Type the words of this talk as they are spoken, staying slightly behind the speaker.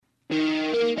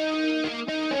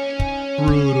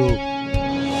brutal.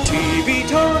 TV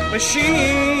Talk Machine.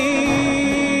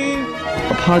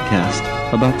 A podcast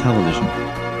about television.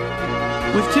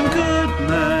 With Tim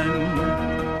Goodman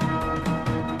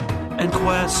and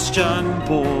Question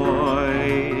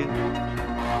Boy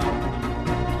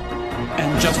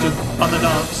and Justin on the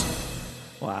knobs.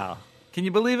 Wow. Can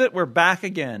you believe it? We're back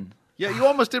again. Yeah, you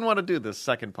almost didn't want to do this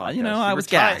second podcast. You know, I was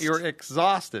gassed. You were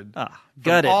exhausted.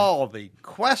 Gutted. From all the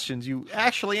questions you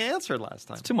actually answered last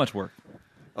time. It's too much work.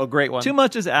 Oh, great one. Too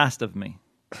much is asked of me.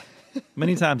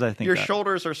 Many times I think your that.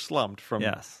 shoulders are slumped from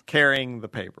Yes. carrying the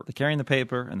paper. Carrying the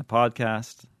paper and the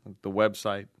podcast. The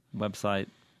website.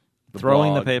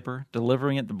 Throwing blog. the paper,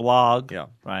 delivering it, the blog. Yeah.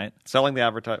 Right? Selling the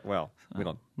advertising. Well, we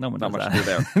don't. No one not does much that. to do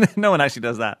there. No one actually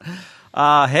does that.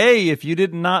 Hey, if you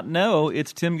did not know,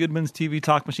 it's Tim Goodman's TV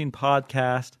Talk Machine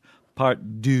podcast,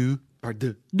 part deux.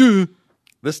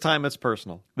 This time it's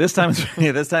personal. This time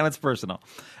it's personal.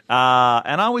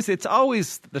 And it's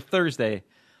always the Thursday.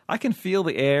 I can feel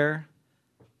the air.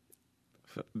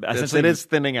 It is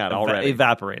thinning out already.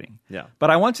 Evaporating. Yeah. But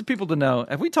I want people to know,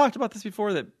 have we talked about this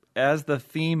before, that as the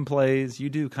theme plays, you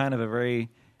do kind of a very...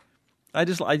 I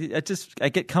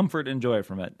get comfort and joy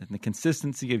from it, and the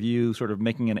consistency of you sort of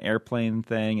making an airplane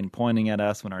thing and pointing at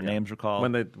us when our names are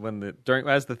called.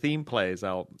 As the theme plays,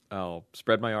 I'll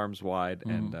spread my arms wide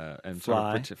and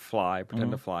fly,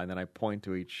 pretend to fly, and then I point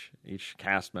to each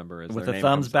cast member as with their the name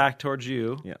thumbs comes back up. towards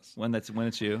you. Yes, when it's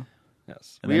you.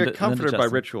 Yes, And we then are to comforted by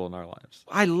Justin. ritual in our lives.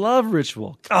 I love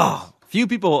ritual. Oh, few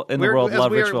people in the world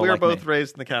love ritual. We're like both me.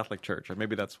 raised in the Catholic Church, and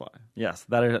maybe that's why. Yes,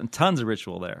 that are tons of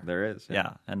ritual there. There is,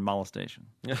 yeah, and molestation.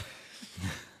 And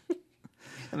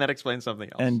that explains something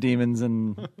else. And demons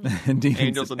and demons.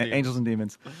 Angels and demons. Angels and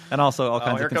demons. And also all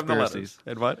kinds here of come the letters. conspiracies.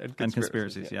 And what? And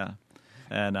conspiracies, yeah.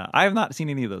 And I have not seen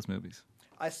any of those movies.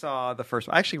 I saw the first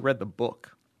one. I actually read the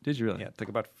book. Did you really? Yeah, it took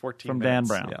about 14 From minutes.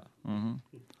 Dan Brown. Yeah. Mm-hmm.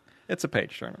 It's a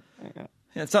page turner. Yeah.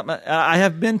 Yeah, it's something. I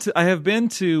have been to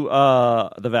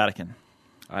the Vatican.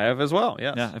 I have as well.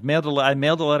 Yes. Yeah, I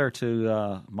mailed a letter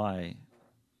to my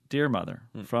dear mother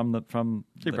from.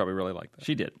 She probably really liked that.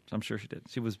 She did. I'm sure she did.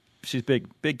 She's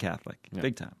big Catholic,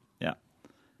 big time. Yeah,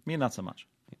 me not so much.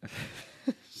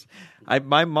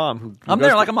 My mom who I'm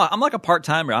there like I'm like a part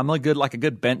timer. I'm a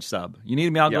good bench sub. You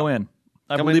need me, I'll go in.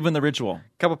 I believe in the ritual.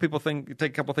 Couple people take a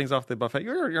couple things off the buffet.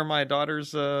 You're my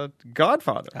daughter's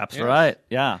godfather. That's yes. right.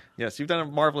 Yeah. Yes, you've done a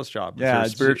marvelous job. Yeah, your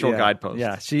spiritual guidepost.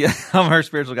 Yeah, I'm her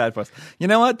spiritual guidepost. You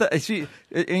know what?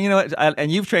 And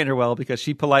you've trained her well because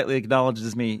she politely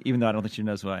acknowledges me, even though I don't think she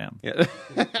knows who I am. Yeah.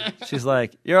 She's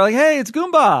like, you're like, hey, it's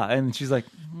Goomba, and she's like,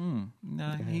 no,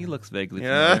 he looks vaguely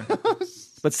familiar.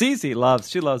 But Cece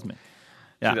loves me.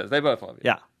 Yeah, She does. They both love you.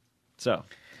 Yeah.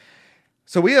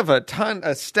 So we have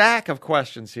a stack of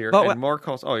questions here and more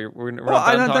calls. Oh, we're not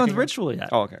I done don't know talking? ritual yet.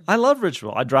 Oh, okay. I love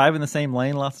ritual. I drive in the same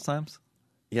lane lots of times.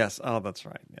 Yes. Oh, that's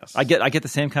right. Yes. I get the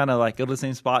same kind of go to the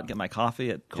same spot, get my coffee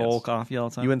at Cole Coffee all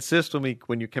the time. You insist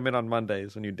when you come in on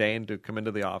Mondays, when you deign to come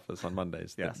into the office on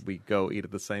Mondays, that we go eat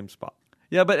at the same spot.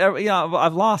 Yeah, but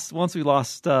once we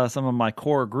lost some of my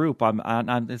core group, I'm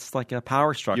it's like a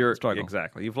power struggle.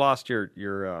 Exactly. You've lost your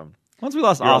once we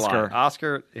lost Oscar.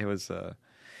 Oscar, it was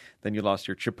then you lost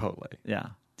your Chipotle. Yeah.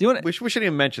 Do you want we shouldn't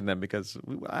even mention them because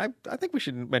I think we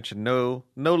should mention no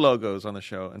logos on the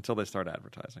show until they start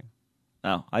advertising.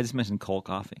 No, I just mentioned Cole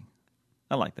Coffee.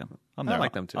 I like them. I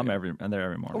like them too. I'm there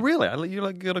every morning. Oh, really?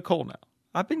 You go to Cole now?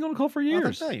 I've been going to Cole for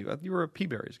years. You were a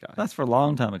Peaberry's guy. That's for a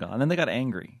long time ago. And then they got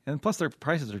angry. And plus their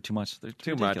prices are too much. They're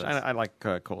too much. ridiculous. I like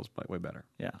Cole's way better.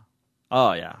 Yeah.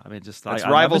 Oh, yeah. I mean, just... It's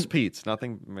Rivals Pete's.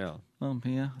 Nothing... Yeah. Well,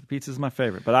 yeah. Pizza's my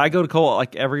favorite. But I go to Cole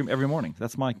every morning.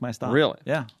 That's my style. Really?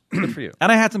 Yeah. Good for you. And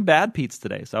I had some bad Pete's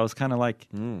today. So I was kind of like...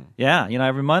 Yeah.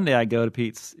 Every Monday I go to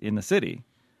Pete's in the city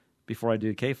before I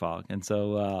do K-Fog. And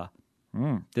so...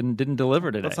 didn't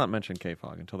deliver today. Let's not mention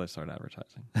K-Fog until they start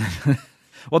advertising.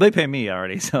 Well, they pay me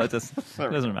already, so it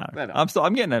doesn't matter.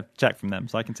 I'm getting a check from them,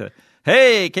 so I can say,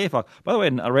 "Hey, K-Fog." By the way,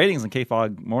 ratings on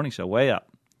K-Fog Morning Show way up.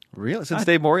 Really? Since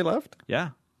Dave Morey left? Yeah.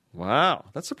 Wow,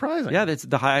 that's surprising. Yeah, it's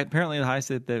apparently the highest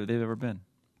that they've ever been.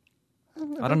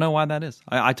 I don't know why that is.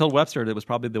 I told Webster that it was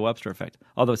probably the Webster effect.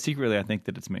 Although secretly, I think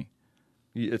that it's me.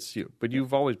 It's you, but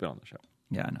you've always been on the show.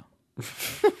 Yeah, I know.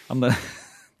 I'm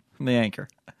the anchor.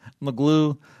 I'm the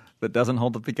glue that doesn't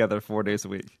hold it together 4 days a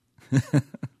week.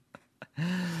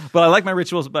 But I like my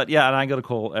rituals. But yeah, and I go to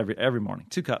Cole every morning.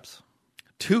 2 cups.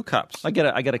 2 cups. I get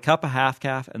a cup of half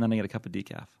calf, and then I get a cup of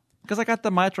decaf. Because I got the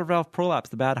mitral valve prolapse,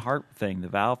 the bad heart thing, the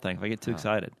valve thing. If I get too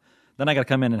excited, then I got to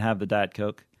come in and have the Diet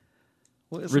Coke.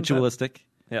 Well, Ritualistic.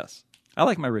 Yes. I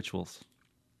like my rituals.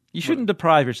 You shouldn't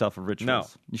deprive yourself of rituals. No.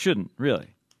 You shouldn't, really.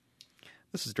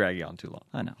 This is dragging on too long.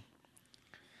 I know.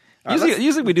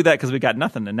 Usually we do that because we got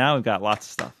nothing, and now we've got lots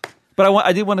of stuff. But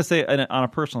I did want to say, on a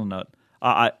personal note,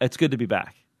 it's good to be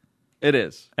back. It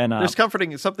is. And there's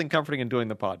something comforting in doing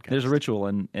the podcast. There's a ritual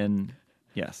in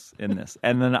this.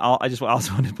 And then I also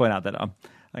wanted to point out that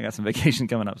I got some vacation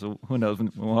coming up, so who knows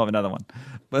when we'll have another one.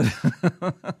 But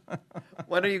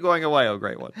when are you going away, oh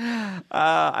great one?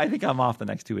 I think I'm off the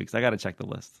next 2 weeks. I got to check the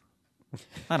list.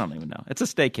 I don't even know. It's a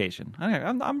staycation.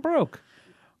 I'm broke.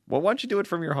 Well, why don't you do it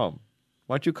from your home?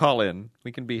 Why don't you call in?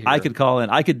 We can be here. I could call in.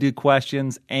 I could do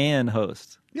questions and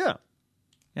host. Yeah.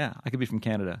 Yeah, I could be from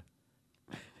Canada.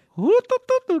 You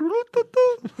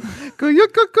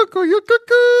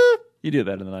do it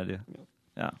better than I do.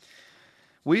 Yeah.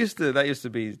 That used to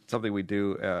be something we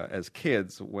do as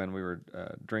kids when we were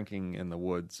drinking in the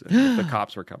woods and the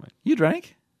cops were coming. You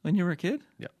drank when you were a kid?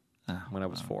 Yeah. When I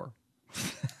was 4.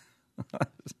 All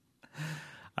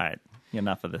right.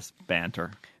 Enough of this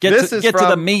banter. Get to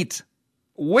the meat.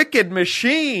 Wicked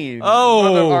Machine.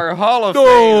 Oh, one of our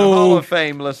Hall of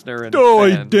Fame listener and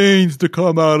he fan. deigns to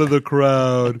come out of the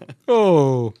crowd.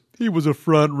 Oh, he was a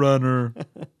front runner.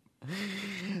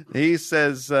 He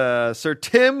says, Sir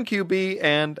Tim, QB,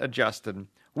 and Justin.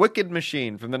 Wicked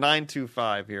Machine from the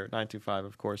 925 here. 925,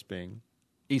 of course, being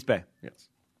East Bay. Yes.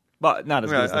 But not as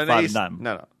good as the 5-9.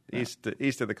 No. East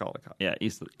of the Caldecott. Yeah,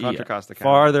 east of Contra Costa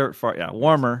County.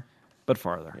 Warmer, but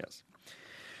farther. Yes.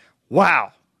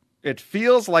 Wow. It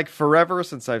feels like forever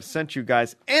since I've sent you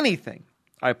guys anything.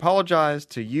 I apologize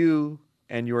to you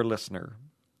and your listener.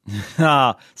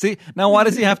 See, now why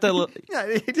does he have to?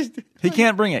 Yeah, He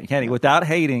can't bring it, can he? Without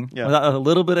hating, without a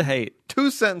little bit of hate.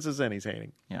 2 sentences in, he's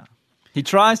hating. Yeah. He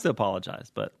tries to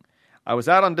apologize, but... I was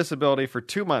out on disability for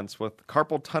 2 months with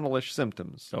carpal tunnel-ish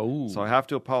symptoms. Oh. So I have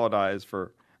to apologize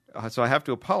for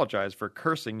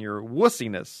cursing your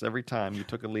wussiness every time you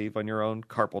took a leave on your own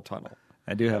carpal tunnel.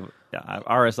 I do have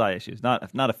RSI issues. Not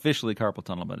officially carpal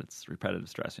tunnel, but it's repetitive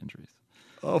stress injuries.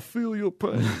 I'll feel your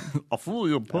pain. I'll feel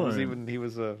your pain.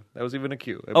 That was even a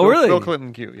cue. Really? Bill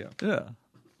Clinton cue, yeah. Yeah.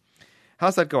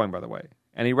 How's that going, by the way?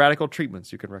 Any radical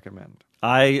treatments you can recommend?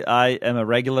 I am a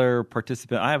regular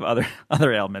participant. I have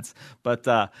other ailments, but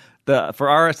for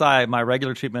RSI, my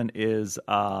regular treatment is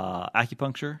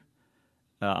acupuncture.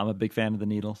 I'm a big fan of the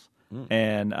needles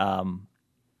and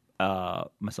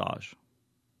massage.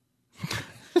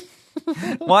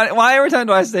 Why every time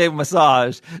do I say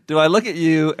massage, do I look at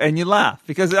you and you laugh?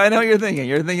 Because I know what you're thinking.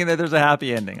 You're thinking that there's a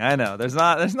happy ending. I know. There's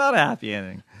not a happy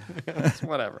ending. It's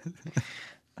whatever.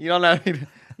 You don't know.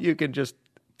 You can just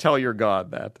tell your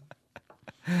God that.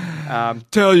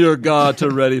 Tell your God to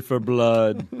ready for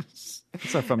blood.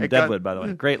 That's from Deadwood, by the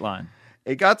way. Great line.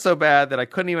 It got so bad that I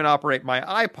couldn't even operate my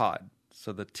iPod.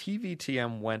 So the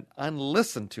TVTM went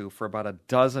unlistened to for about a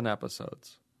dozen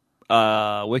episodes.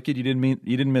 Wicked, you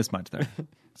didn't miss much there.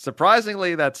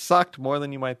 Surprisingly, that sucked more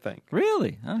than you might think.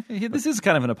 Really? Okay. This is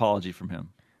kind of an apology from him.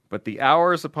 But the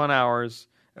hours upon hours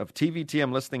of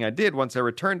TVTM listening I did once I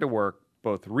returned to work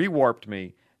both rewarped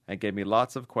me and gave me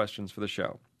lots of questions for the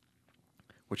show,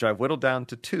 which I've whittled down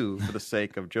to 2 for the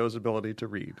sake of Joe's ability to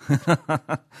read.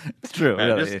 It's true.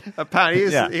 Really.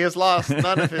 He has lost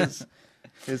none of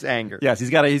his anger. Yes,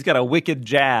 he's got a wicked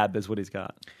jab is what he's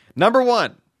got. Number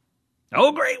 1.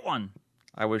 Oh, great one.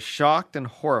 I was shocked and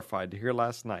horrified to hear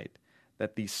last night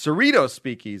that the Cerrito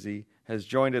Speakeasy has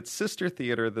joined its sister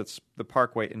theater, the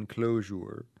Parkway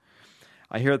Enclosure.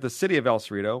 I hear that the city of El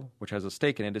Cerrito, which has a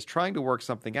stake in it, is trying to work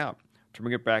something out to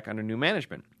bring it back under new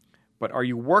management. But are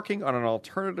you working on an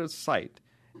alternative site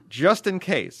just in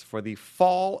case for the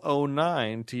Fall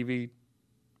 09 TV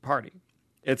party?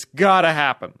 It's got to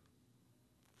happen.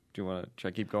 Do you want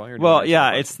to keep going? Well,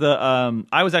 yeah, it's the.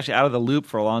 I was actually out of the loop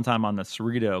for a long time on the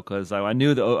Cerrito because I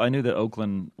knew that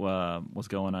Oakland was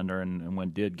going under and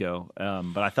when did go,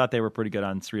 but I thought they were pretty good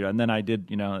on Cerrito. And then I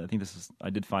did, I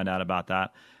did find out about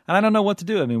that, and I don't know what to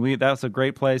do. I mean, that was a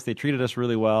great place. They treated us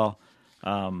really well.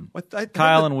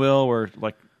 Kyle and Will were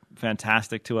like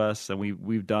fantastic to us, and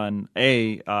we've done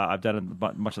I've done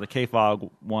much of the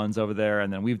KFOG ones over there,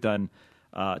 and then we've done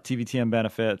TVTM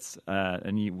benefits,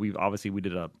 and we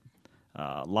did a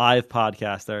live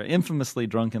podcast there, infamously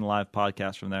drunken live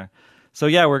podcast from there. So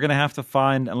yeah, we're gonna have to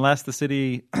find, unless the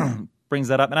city brings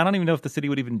that up, and I don't even know if the city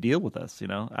would even deal with us.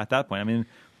 At that point, I mean,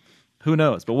 who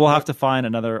knows? But we'll have to find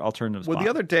another alternative spot. Well, the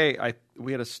other day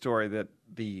we had a story that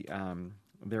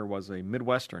there was a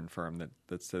Midwestern firm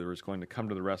that said it was going to come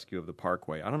to the rescue of the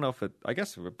Parkway. I don't know if I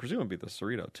guess it would presumably be the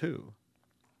Cerrito too.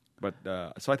 But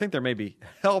so I think there may be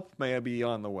help may be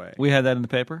on the way. We had that in the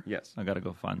paper? Yes. I got to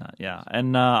go find that. Yeah.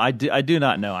 And I do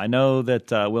not know. I know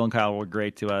that Will and Kyle were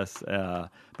great to us.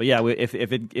 But yeah, if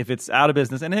it's out of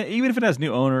business, and even if it has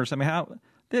new owners, I mean,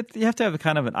 You have to have a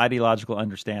kind of an ideological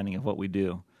understanding of what we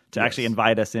do to actually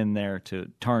invite us in there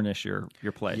to tarnish your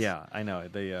place. Yeah, I know.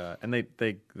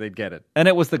 They get it. And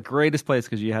it was the greatest place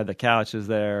because you had the couches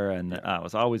there, and it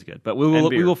was always good. But we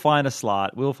will find a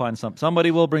slot. We will find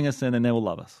somebody will bring us in, and they will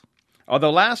love us.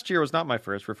 Although last year was not my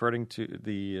first, referring to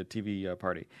the TV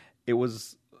party. It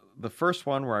was the first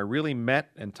one where I really met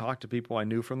and talked to people I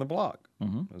knew from the blog.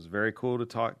 Mm-hmm. It was very cool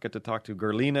to get to talk to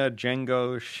Gerlina,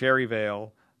 Django, Sherry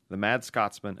Vale, the Mad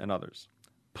Scotsman, and others.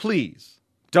 Please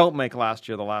don't make last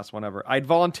year the last one ever. I'd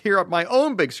volunteer up my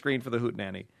own big screen for the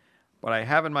Hootenanny, but I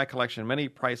have in my collection many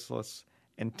priceless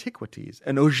antiquities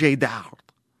and objets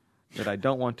d'art that I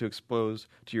don't want to expose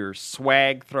to your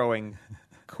swag-throwing,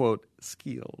 quote,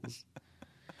 skills.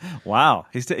 Wow.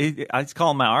 I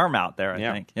call my arm out there,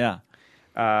 I think. Yeah.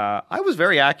 I was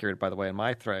very accurate, by the way, in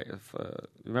my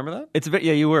remember that?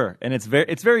 You were, and it's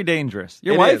very dangerous.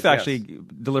 Your wife actually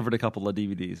delivered a couple of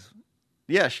DVDs.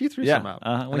 Yeah, she threw some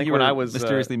out. When I was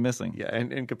mysteriously missing. Yeah,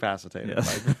 and incapacitated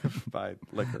by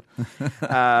liquor.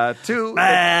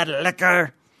 Bad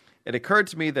liquor. It occurred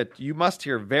to me that you must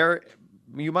hear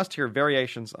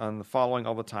variations on the following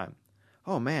all the time.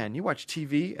 Oh man, you watch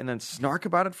TV and then snark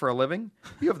about it for a living?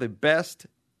 You have the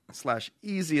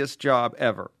best/easiest job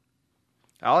ever.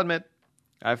 I'll admit,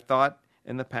 I've thought it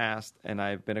in the past, and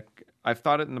I've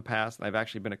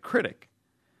actually been a critic,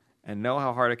 and know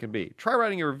how hard it can be. Try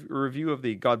writing a review of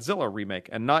the Godzilla remake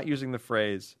and not using the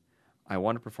phrase, "I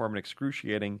want to perform an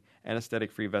excruciating,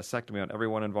 anesthetic-free vasectomy on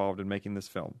everyone involved in making this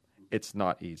film." It's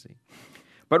not easy.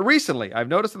 But recently, I've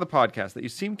noticed in the podcast that you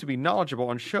seem to be knowledgeable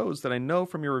on shows that I know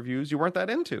from your reviews you weren't that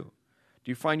into. Do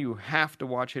you find you have to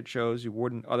watch hit shows you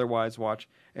wouldn't otherwise watch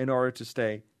in order to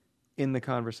stay in the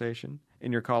conversation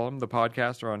in your column, the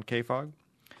podcast, or on KFOG?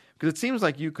 Because it seems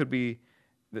like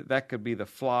that could be the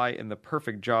fly in the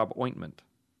perfect job ointment.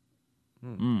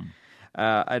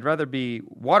 I'd rather be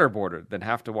waterboarded than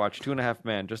have to watch 2.5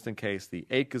 Men just in case the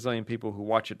 8 gazillion people who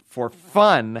watch it for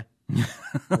fun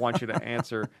want you to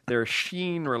answer their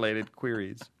Sheen-related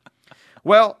queries.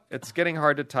 Well, it's getting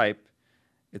hard to type.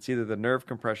 It's either the nerve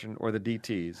compression or the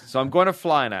DTs. So I'm going to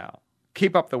fly now.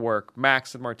 Keep up the work.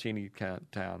 Max in Martini Town,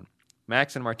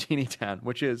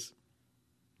 which is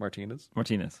Martinez,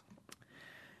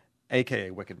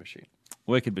 a.k.a. Wicked Machine.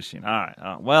 Wicked Machine. All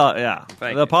right. Well, yeah.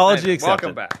 Thank the you. apology accepted.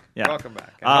 Welcome back. Yeah. Welcome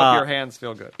back. I hope your hands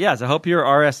feel good. Yes, I hope your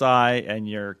RSI and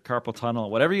your carpal tunnel,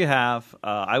 whatever you have,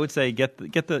 I would say get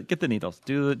the needles.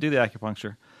 Do the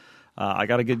acupuncture. I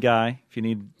got a good guy if you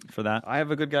need for that. I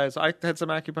have a good guy. So I had some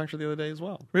acupuncture the other day as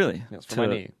well. Really? Yes, for my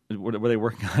knee. Were they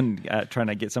working on trying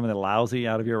to get some of the lousy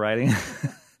out of your writing?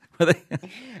 I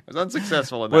was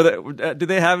unsuccessful in that. Do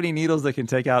they have any needles that can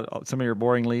take out some of your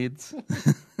boring leads?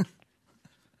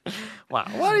 Wow.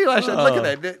 Why do you lash? Look at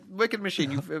that. The Wicked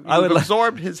Machine. You've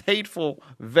absorbed his hateful,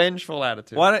 vengeful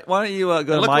attitude. Why don't you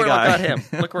go to my guy?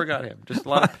 Look where it got him. Just a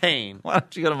lot of pain. Why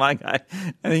don't you go to my guy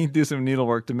and you can do some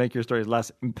needlework to make your stories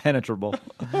less impenetrable?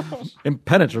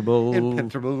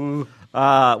 Impenetrable.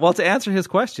 Well, to answer his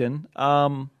question,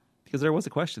 because there was a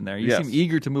question there. You seem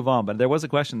eager to move on, but there was a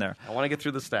question there. I want to get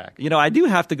through the stack. I do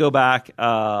have to go back.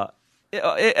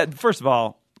 First of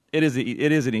all, it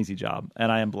is an easy job,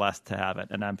 and I am blessed to have it,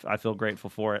 and I feel grateful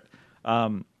for it.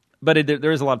 But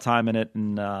there is a lot of time in it,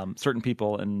 and certain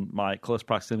people in my close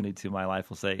proximity to my life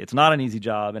will say it's not an easy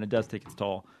job, and it does take its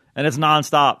toll, and it's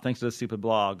nonstop thanks to this stupid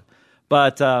blog.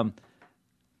 But no,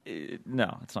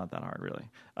 it's not that hard, really.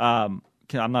 I'm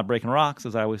not breaking rocks,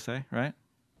 as I always say, right?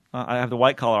 I have the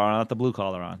white collar on, not the blue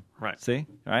collar on. Right. See?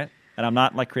 Right? And I'm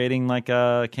not creating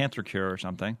a cancer cure or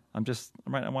something. I'm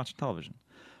watching television.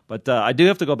 But I do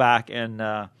have to go back and,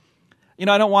 I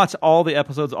don't watch all the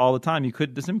episodes all the time.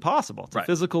 It's impossible. It's a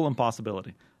physical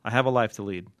impossibility. I have a life to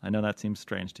lead. I know that seems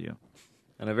strange to you.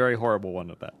 And a very horrible one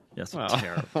at that. Yes.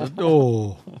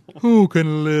 Oh, who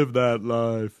can live that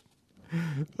life?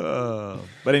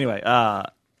 But anyway, I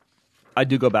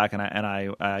do go back and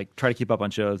I try to keep up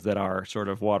on shows that are sort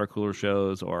of water cooler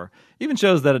shows or even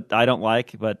shows that I don't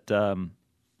like but are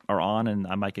on and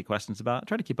I might get questions about. I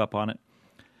try to keep up on it.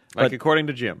 According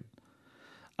to Jim.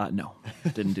 No,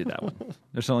 didn't do that one.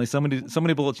 There's only so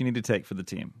many bullets you need to take for the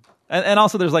team. And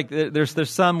also there's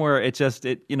some where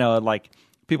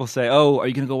people say, "Oh, are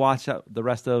you going to go watch the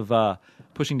rest of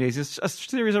Pushing Daisies? It's a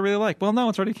series I really like." Well, no,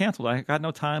 it's already canceled. I got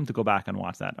no time to go back and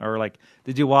watch that. Or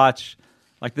did you watch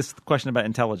this question about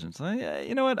intelligence?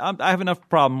 You know what? I have enough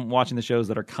problem watching the shows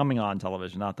that are coming on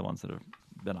television, not the ones that have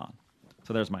been on.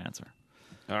 So there's my answer.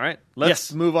 All right.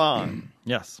 Let's move on.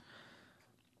 Yes.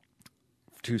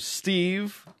 To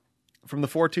Steve from the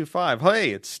 425. Hey,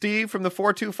 it's Steve from the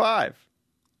 425.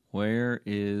 Where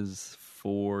is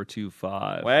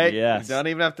 425. Wait, yes. you don't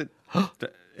even have to.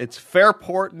 It's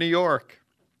Fairport, New York.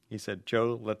 He said,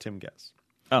 Joe, let Tim guess.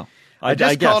 Oh, I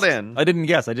just called guessed. in. I didn't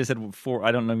guess. I just said 4.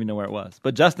 I don't even know where it was.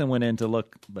 But Justin went in to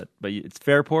look. But it's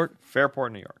Fairport.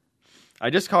 Fairport, New York.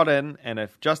 I just called in, and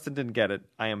if Justin didn't get it,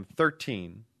 I am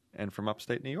 13 and from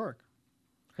upstate New York.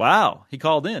 Wow, he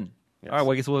called in. Yes. All right,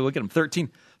 well, I guess we'll look at him. 13.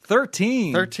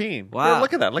 13. Wow. Wow.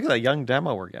 Look at that. Look at that young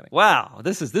demo we're getting. Wow,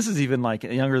 this is even like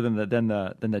younger than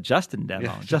the Justin demo.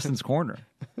 Yeah. Justin's Corner.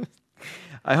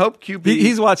 I hope QB.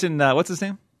 He's watching. What's his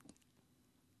name?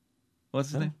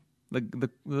 What's his name? The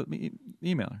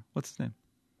emailer. What's his name?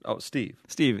 Oh, Steve.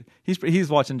 Steve. He's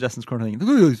watching Justin's Corner thinking,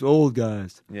 look at these old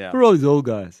guys. Yeah. Who are all these old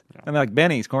guys? Yeah. And like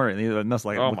Benny's Corner. They must Oh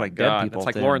look my like God. dead people. It's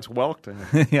like to him. Lawrence Welk to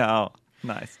him. Yeah. Oh,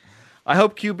 nice. I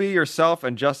hope QB, yourself,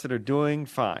 and Justin are doing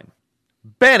fine.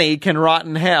 Benny can rot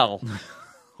in hell.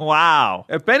 Wow.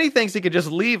 If Benny thinks he could just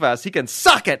leave us, he can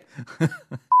suck it.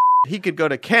 He could go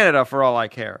to Canada for all I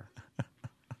care.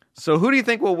 So who do you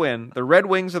think will win, the Red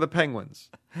Wings or the Penguins?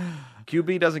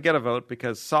 QB doesn't get a vote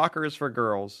because soccer is for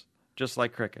girls, just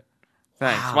like cricket.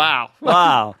 Thanks. Wow.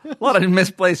 Wow. A lot of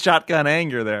misplaced shotgun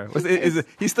anger there.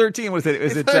 He's 13. Was it?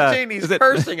 Is He's it 13. He's is it,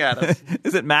 cursing at us.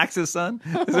 Is it Max's son?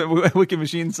 Is it Wicked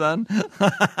Machine's son?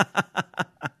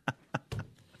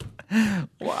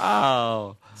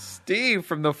 Wow. Steve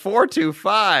from the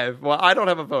 425. Well, I don't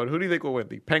have a vote. Who do you think will win?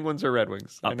 The Penguins or Red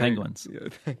Wings? Penguins.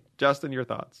 Justin, your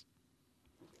thoughts?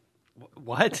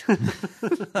 What? It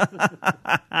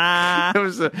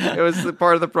was the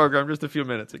part of the program just a few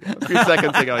minutes ago. A few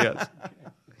seconds ago, yes.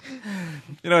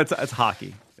 It's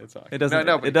hockey. It's It doesn't.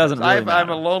 No, it doesn't really I'm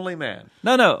matter. a lonely man.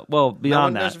 No. Well,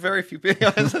 beyond There's that, very few people.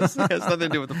 It has nothing to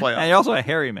do with the playoffs. and you're also a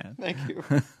hairy man. Thank you.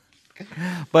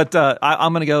 But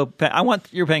I'm going to go. I want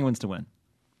your Penguins to win.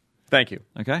 Thank you.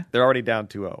 Okay. They're already down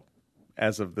 2-0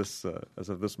 as of this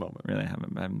moment. Really, I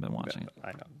haven't been watching it.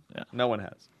 I know. Yeah. No one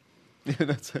has.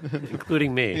 That's it.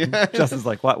 Including me. Justin's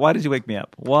like, why did you wake me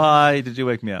up? Why did you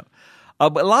wake me up?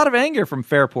 But a lot of anger from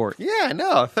Fairport. Yeah, I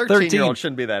know. 13-year-old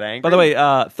shouldn't be that angry. By the way,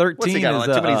 13 What's he got? is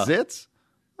Like, too many zits?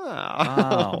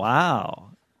 Oh. Oh, wow.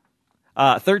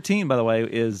 13, by the way,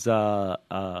 is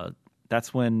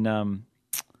that's when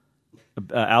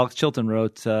Alex Chilton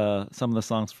wrote some of the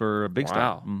songs for Big Star.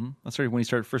 Wow. Mm-hmm. That's when he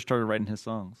first started writing his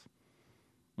songs.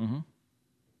 Mm-hmm.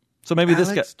 So maybe this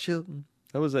guy. Alex Chilton.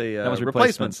 That was a That was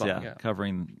replacement song. yeah,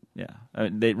 covering. Yeah,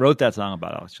 they wrote that song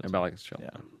about Alex Chilton. About Alex Chilton.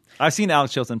 Yeah, I've seen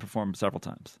Alex Chilton perform several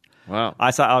times. Wow.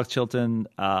 I saw Alex Chilton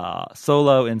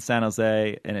solo in San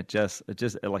Jose, and it just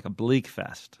like a bleak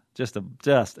fest.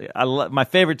 My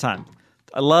favorite time.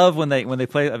 I love when they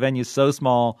play a venue so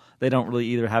small they don't really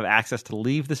either have access to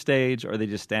leave the stage or they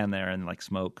just stand there and like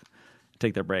smoke,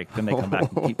 take their break, then they come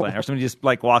back and keep playing. Or somebody just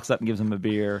like walks up and gives them a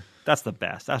beer. That's the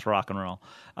best. That's rock and roll.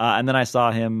 And then I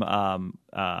saw him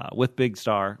with Big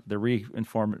Star, the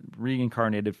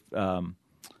reincarnated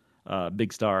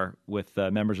Big Star with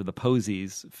members of the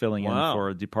Posies filling in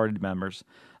for departed members,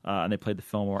 and they played the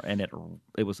Fillmore, and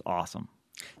it was awesome.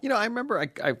 You know, I remember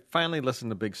I finally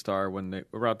listened to Big Star when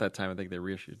around that time I think they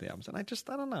reissued the albums, and I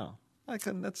don't know. I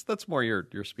couldn't. That's more your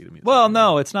speed of music. Well,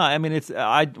 no, it's not. I mean,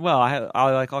 I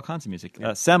like all kinds of music.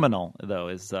 Seminal though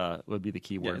is would be the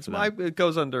key word. For them. It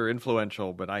goes under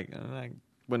influential, but I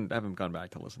haven't gone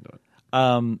back to listen to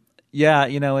it. Yeah,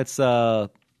 it's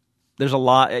there's a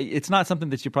lot. It's not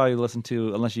something that you probably listen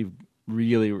to unless you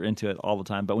really were into it all the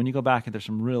time. But when you go back, there's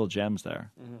some real gems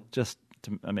there. Mm-hmm. Just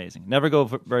amazing. Never go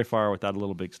very far without a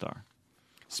little Big Star.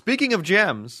 Speaking of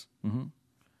gems,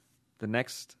 the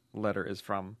next letter is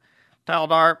from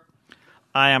Taldar.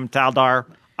 I am Taldar.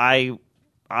 I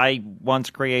once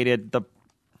created the.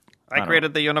 I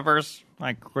created the universe.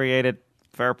 I created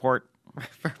Fairport.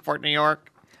 Fairport, New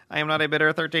York. I am not a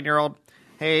bitter 13-year-old.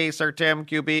 Hey, Sir Tim,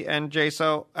 QB, and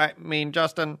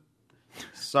Justin.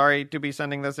 Sorry to be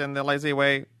sending this in the lazy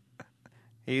way.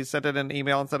 He sent it in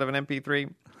email instead of an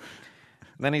MP3.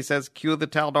 Then he says, cue the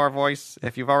Taldar voice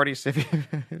if you've already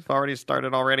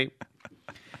started already.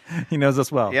 He knows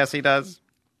us well. Yes, he does.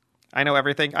 I know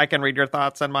everything. I can read your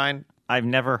thoughts and mine. I've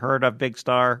never heard of Big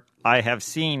Star. I have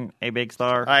seen a Big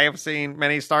Star. I have seen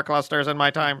many star clusters in my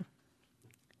time.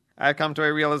 I've come to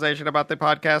a realization about the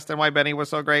podcast and why Benny was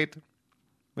so great.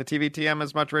 The TVTM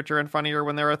is much richer and funnier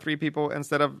when there are three people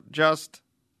instead of just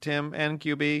Tim and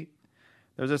QB.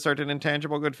 There's a certain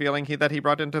intangible good feeling that he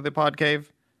brought into the podcave.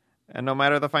 And no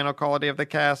matter the final quality of the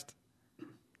cast,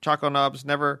 Choco Nubs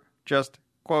never, just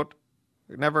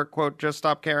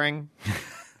stop caring.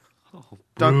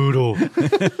 Brutal.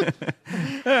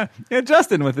 Yeah,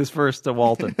 Justin with his first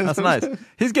Walton. That's nice.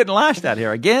 He's getting lashed at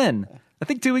here again. I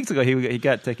think 2 weeks ago he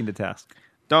got taken to task.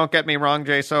 Don't get me wrong,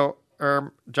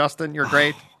 Justin, you're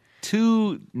great.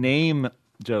 2 name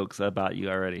jokes about you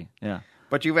already. Yeah.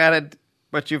 But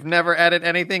you've never added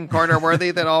anything corner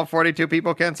worthy that all 42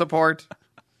 people can support.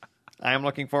 I am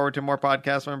looking forward to more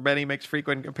podcasts when Benny makes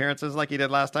frequent appearances like he did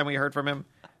last time we heard from him.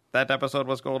 That episode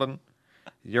was golden.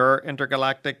 Your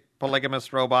intergalactic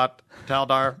polygamous robot,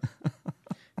 Taldar.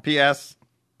 P.S.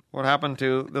 What happened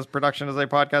to this production as a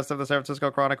podcast of the San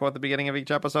Francisco Chronicle at the beginning of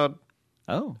each episode?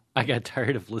 Oh. I got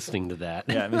tired of listening to that.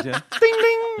 Yeah, me too. Ding,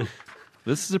 ding.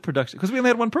 This is a production. Because we only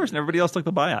had one person. Everybody else took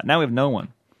the buyout. Now we have no one.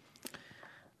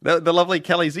 The lovely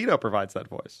Kelly Zito provides that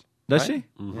voice. Does right?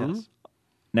 she? Mm-hmm. Yes.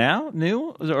 Now? New?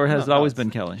 Or has it always been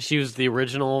Kelly? She was the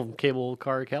original cable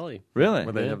car Kelly. Really?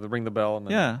 Where they have to ring the bell and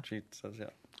then she says, yeah.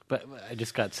 But I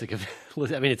just got sick of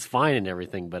it. I mean, it's fine and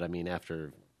everything, but I mean,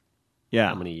 after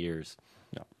how many years?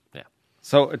 Yeah.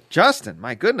 So, Justin,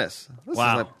 my goodness. This is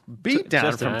a beatdown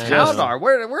Justin, from I Taldar.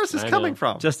 Where is this I coming know.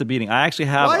 from? Just a beating. I actually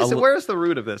have. Where's the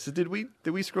root of this? Did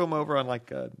we screw him over on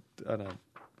like on a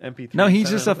MP3? No,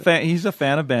 he's just a fan. He's a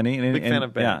fan of Benny. And, Big fan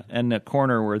of Benny. Yeah, and the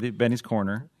corner worthy, Benny's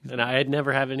corner. And I had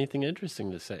never have anything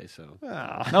interesting to say, so.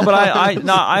 No, but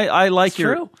I like It's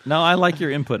your true. no, I like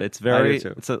your input. It's very I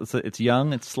do it's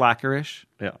young, it's slackerish.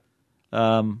 Yeah.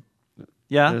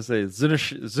 Yeah. There's a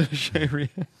Zinashari.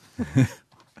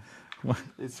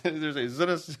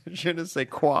 There's a je ne sais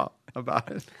quoi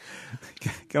about it.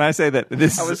 Can I say that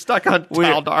this? I was stuck on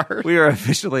Taldar. We are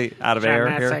officially out of air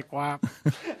here.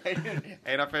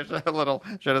 Ain't official a little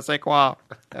je ne sais quoi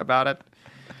about it.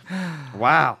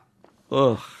 Wow.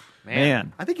 Ugh,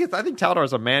 man. I think Taldar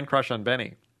is a man crush on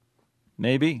Benny.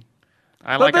 Maybe.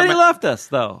 But Benny left us,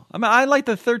 though. I mean, I like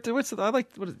the third. What is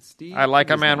it, Steve? I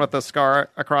like a man with a scar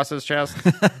across his chest.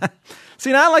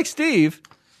 See, now I like Steve.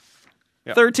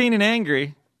 Yep. 13 and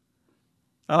angry.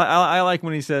 I like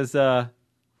when he says, well,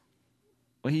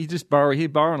 he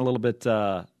borrowed a little bit,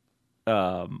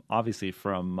 obviously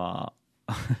from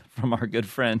from our good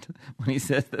friend when he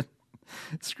says that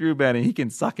screw Benny, he can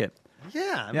suck it.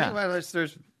 Yeah, I mean, well,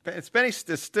 it's Benny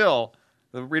still.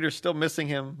 The reader's still missing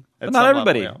him. But not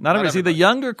everybody. Not everybody. See, the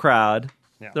younger crowd,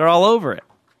 they're all over it.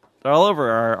 They're all over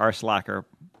our slacker.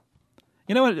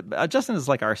 You know what? Justin is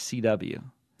like our CW.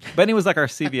 Benny was like our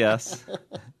CBS.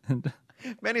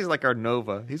 Benny's like our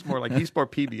Nova. He's more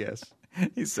PBS.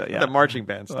 He's the marching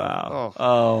band stuff. Wow.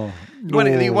 Oh. You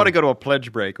want to go to a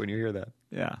pledge break when you hear that.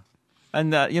 Yeah.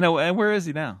 And and where is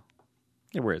he now?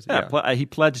 Yeah, where is he? Yeah. He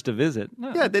pledged to visit.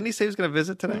 No. Yeah, didn't he say he was going to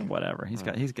visit today? Whatever. He's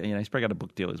probably got a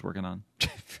book deal he's working on.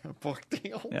 A book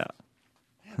deal? Yeah.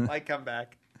 Might come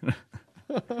back.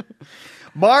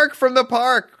 Mark from the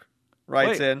park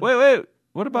writes in. Wait.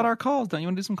 What about our calls? Don't you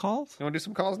want to do some calls? You want to do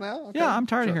some calls now? Okay. Yeah, I'm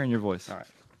tired of hearing your voice. All right.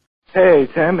 Hey,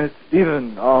 Tim, it's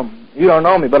Steven. You don't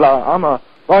know me, but I'm a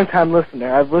long-time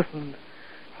listener. I've listened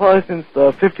probably since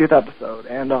the 50th episode,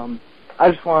 and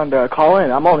I just wanted to call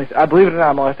in. I believe it or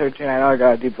not, I'm only 13. I know I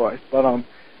got a deep voice, but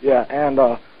yeah, and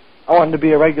I wanted to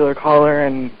be a regular caller,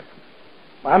 and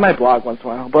I might blog once in a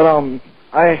while, but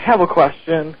I have a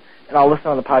question, and I'll listen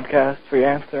on the podcast for your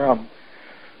answer.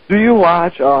 Do you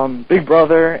watch Big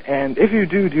Brother, and if you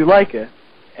do you like it?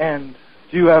 And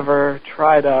do you ever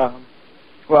try to,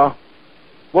 well,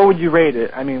 what would you rate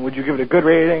it? I mean, would you give it a good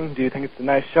rating? Do you think it's a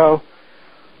nice show?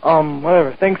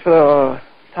 Whatever. Thanks for the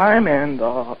time, and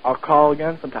I'll call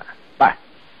again sometime. Bye.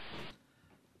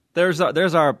 There's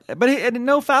our, but he had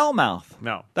no foul mouth.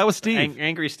 No. That was Steve.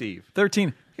 Angry Steve.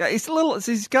 13. Yeah, he's a little.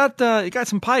 He's got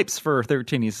some pipes for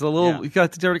 13. He's a little. Yeah.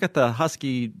 He's already got the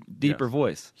husky, deeper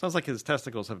voice. Sounds like his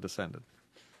testicles have descended.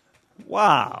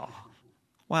 Wow.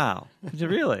 Did you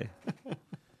really?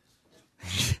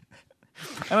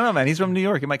 I don't know, man. He's from New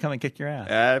York. He might come and kick your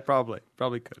ass. Probably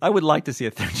could. I would like to see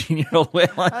a 13-year-old whale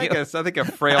on I you. think a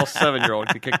frail 7-year-old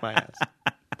could kick my ass.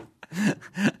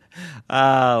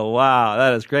 Oh, wow.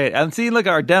 That is great. And see, look,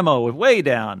 our demo was way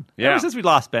down. Yeah. Ever since we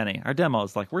lost Benny, our demo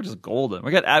is like, we're just golden.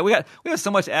 We have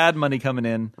so much ad money coming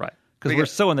in. Right. Because we're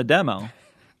so in the demo.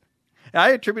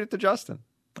 I attribute it to Justin.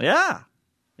 Yeah.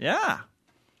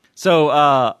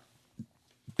 So,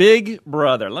 Big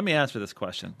Brother. Let me answer this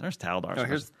question. There's Taldar.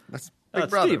 That's Big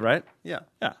Brother. Steve, right? Yeah.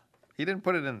 Yeah. He didn't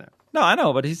put it in there. No, I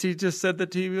know, but he just said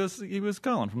that he was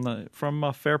calling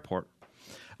from Fairport.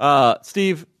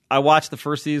 Steve, I watched the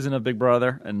first season of Big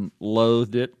Brother and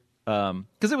loathed it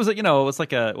because it was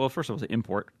first it was an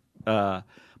import, but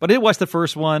I did watch the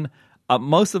first one.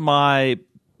 Most of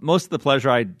the pleasure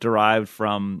I derived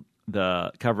from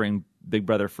the covering Big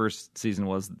Brother first season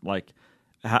was like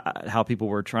how people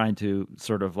were trying to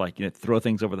sort of like throw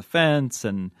things over the fence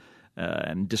and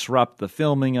and disrupt the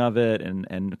filming of it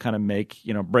and kind of make,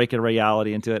 break a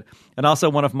reality into it. And also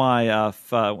one of my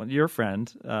your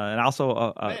friend and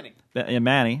also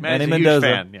Manny Manny's a Mendoza.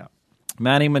 huge fan, yeah.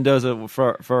 Manny Mendoza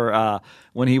for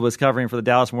when he was covering for the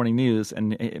Dallas Morning News,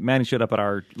 and Manny showed up at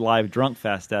our live drunk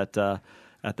fest at the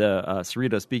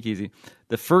Cerrito Speakeasy.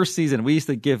 The first season, we used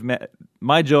to give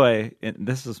my joy. And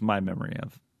this is my memory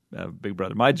of Big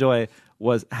Brother. My joy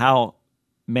was how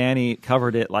Manny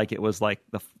covered it like it was like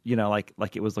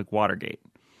like it was like Watergate.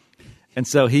 And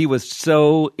so he was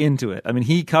so into it. I mean,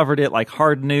 he covered it like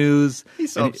hard news.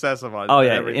 He's so obsessive on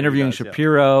interviewing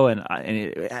Shapiro.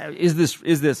 Yeah. Is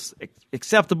this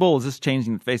acceptable? Is this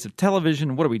changing the face of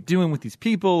television? What are we doing with these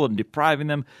people and depriving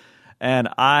them? And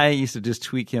I used to just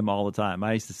tweak him all the time.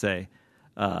 I used to say,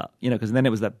 because then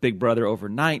it was that Big Brother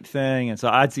overnight thing. And so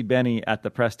I'd see Benny at the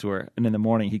press tour, and in the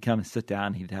morning he'd come and sit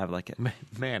down. He'd have like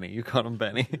Manny. You called him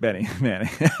Benny. Manny.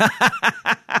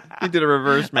 You did a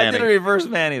reverse Manny. I did a reverse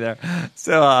Manny there.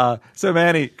 So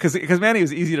Manny, because Manny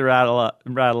was easy to rattle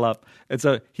up. And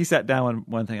so he sat down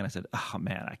one thing, and I said, "Oh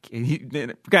man,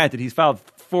 granted, he's filed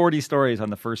 40 stories on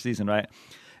the first season, right?"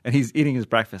 And he's eating his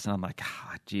breakfast, and I'm like,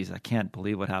 geez, I can't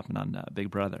believe what happened on Big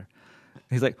Brother.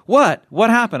 He's like, what? What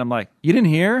happened? I'm like, you didn't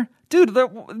hear? Dude,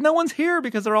 no one's here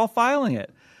because they're all filing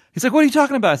it. He's like, what are you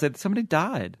talking about? I said, somebody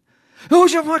died. Oh,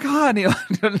 my God.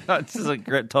 It's just like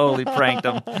totally pranked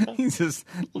him. He just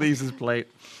leaves his plate.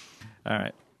 All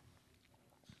right.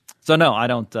 So, no, I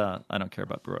don't care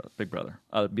about Big Brother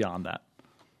beyond that.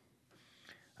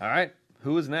 All right.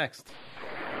 Who is next?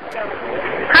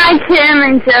 Hi, Tim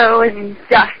and Joe and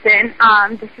Justin.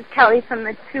 This is Kelly from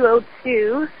the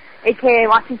 202, a.k.a.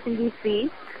 Washington,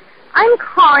 D.C. I'm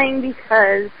calling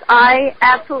because I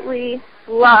absolutely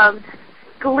loved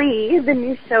Glee, the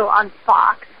new show on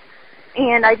Fox,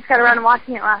 and I just got around to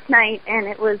watching it last night, and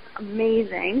it was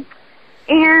amazing.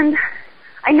 And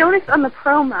I noticed on the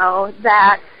promo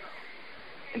that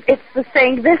it's the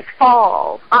saying this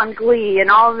fall on Glee and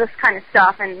all of this kind of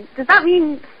stuff, and does that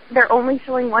mean they're only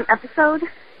showing one episode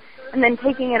and then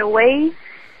taking it away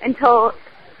until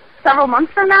several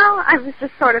months from now? I was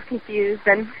just sort of confused,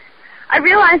 and I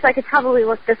realized I could probably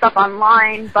look this up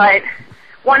online, but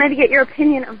wanted to get your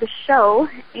opinion of the show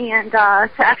and to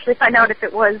actually find out if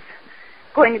it was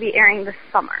going to be airing this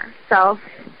summer. So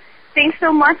thanks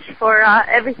so much for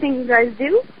everything you guys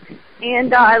do,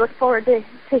 and I look forward to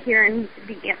hearing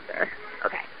the answer.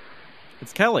 Okay.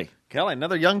 It's Kelly. Kelly,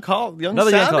 another young caller. Yeah,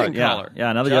 another Justin,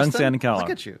 young sounding caller. Look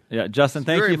at you. Yeah, Justin,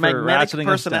 thank you for ratcheting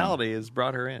personality has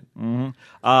brought her in.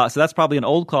 Mm-hmm. So that's probably an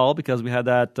old call because we had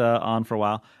that on for a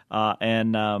while.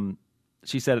 And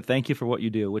she said, "Thank you for what you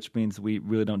do," which means we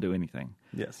really don't do anything.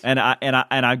 Yes. And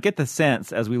I get the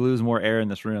sense as we lose more air in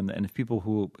this room, and if people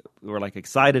who are like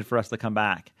excited for us to come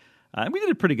back. And we did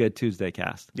a pretty good Tuesday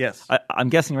cast. Yes. I'm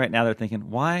guessing right now they're thinking,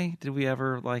 why did we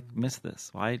ever miss this?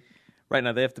 Why? Right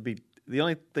now they have to be. The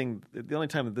only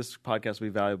time that this podcast will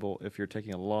be valuable if you're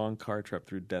taking a long car trip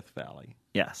through Death Valley.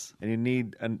 Yes, and you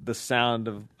need the sound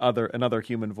of another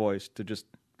human voice to just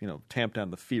tamp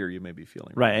down the fear you may be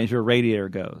feeling. Right, and if your radiator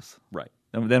goes right,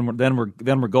 then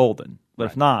we're golden. But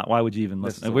if not, why would you even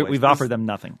listen? We've offered them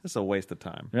nothing. This is a waste of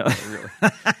time. Yeah. Really.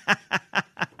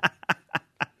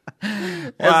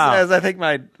 Wow. As I think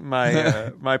my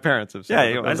parents have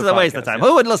said. Yeah, it's a waste of time. Yeah.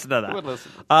 Who would listen to that? Who would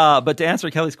listen? But to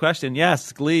answer Kelly's question,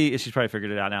 yes, Glee. She's probably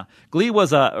figured it out now. Glee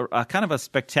was a kind of a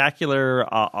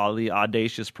spectacular,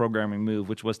 audacious programming move,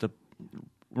 which was to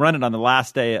run it on the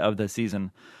last day of the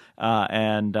season,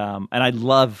 and I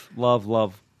love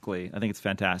Glee. I think it's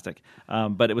fantastic.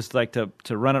 But it was like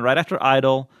to run it right after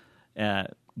Idol,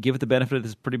 give it the benefit of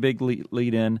this pretty big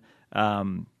lead in,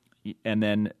 and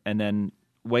then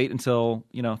wait until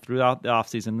throughout the off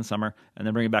season in the summer, and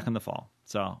then bring it back in the fall.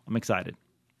 So I'm excited.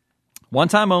 One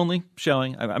time only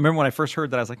showing. I remember when I first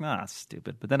heard that, I was like, nah, that's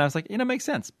stupid. But then I was like, it makes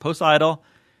sense. Post Idol,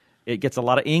 it gets a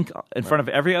lot of ink in front of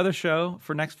every other show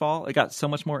for next fall. It got so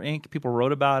much more ink. People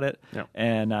wrote about it,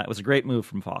 and it was a great move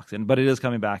from Fox. But it is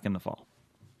coming back in the fall.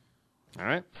 All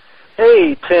right.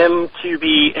 Hey, Tim,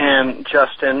 QB, and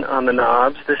Justin on the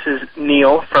knobs. This is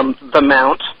Neil from The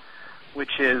Mount,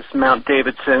 which is Mount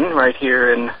Davidson right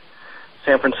here in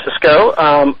San Francisco.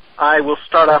 I will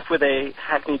start off with a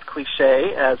hackneyed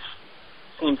cliche, as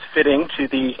seems fitting to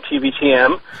the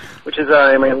TVTM, which is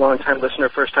I'm a long-time listener,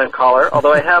 first-time caller.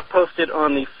 Although I have posted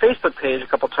on the Facebook page a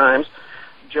couple times,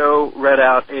 Joe read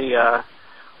out a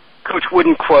Coach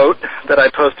Wooden quote that I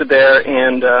posted there,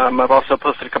 and I've also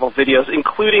posted a couple of videos,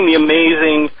 including the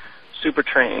amazing Super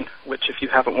Train, which if you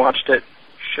haven't watched it,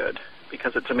 should.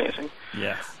 because it's amazing.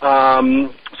 Yes.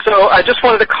 So I just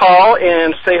wanted to call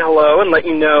and say hello and let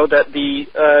you know that the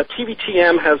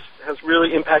TVTM has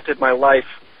really impacted my life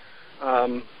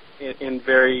in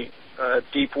very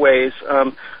deep ways.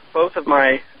 Both of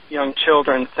my young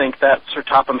children think that Sir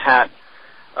Topham Hatt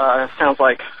sounds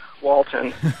like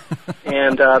Walton,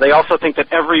 and they also think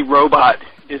that every robot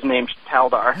is named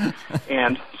Taldar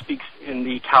and speaks in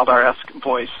the Taldar-esque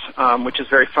voice, which is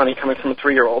very funny coming from a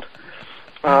 3-year-old.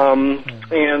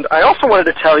 And I also wanted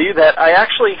to tell you that I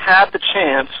actually had the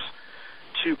chance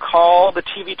to call the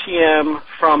TVTM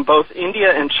from both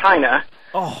India and China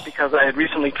because I had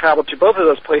recently traveled to both of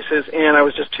those places, and I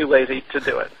was just too lazy to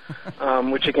do it,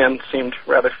 which again seemed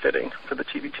rather fitting for the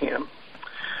TVTM.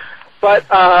 But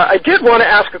I did want to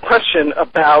ask a question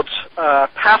about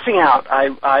passing out.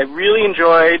 I really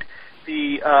enjoyed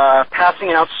the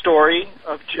passing out story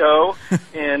of Joe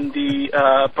in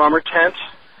the bummer tent.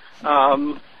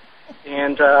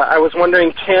 And I was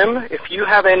wondering, Tim, if you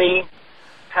have any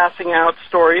passing out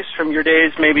stories from your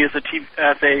days, maybe as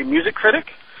a music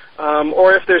critic,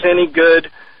 or if there's any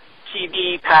good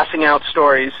TV passing out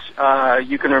stories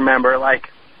you can remember,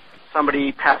 like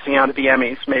somebody passing out at the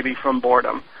Emmys, maybe from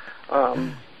boredom.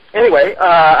 Anyway,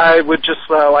 I would just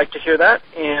like to hear that,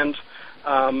 and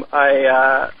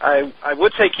I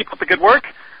would say keep up the good work,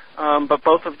 but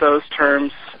both of those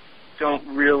terms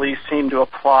don't really seem to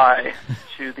apply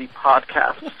to the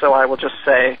podcast. So I will just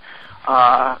say,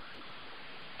 talk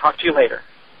to you later.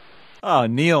 Oh,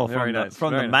 Neil Very from nice. the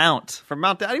Very nice. Mount. From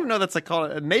Mount. I didn't even know that's called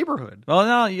a neighborhood. Well,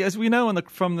 no, as we know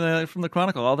from the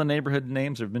Chronicle, all the neighborhood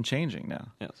names have been changing now.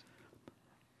 Yes.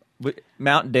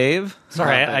 Mount Dave.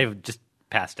 Sorry, I've just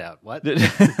passed out. What?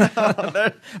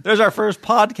 There's our first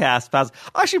podcast pass.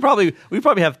 Actually, we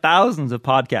probably have thousands of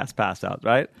podcasts passed out,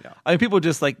 right? Yeah. I mean, people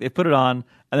just like they put it on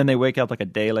and then they wake up like a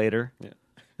day later. Yeah.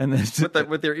 And then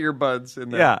with their earbuds in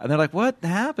there. Yeah, and they're like, "What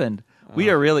happened?" We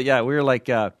are really, we're like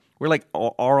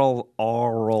oral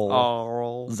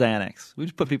Xanax. We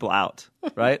just put people out,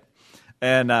 right?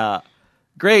 And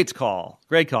great call.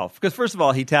 Because first of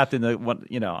all, he tapped in who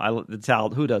doesn't love the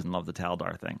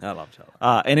Taldar thing? I love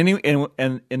Taldar.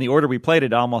 And in the order we played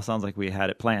it almost sounds like we had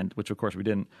it planned, which of course we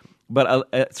didn't.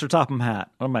 But Sir Topham Hatt,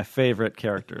 one of my favorite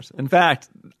characters. In fact,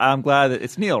 I'm glad that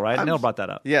it's Neil, right? Neil brought that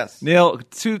up. Yes. Neil,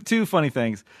 two funny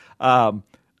things.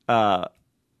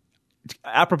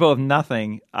 Apropos of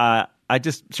nothing,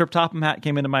 Sir Topham Hatt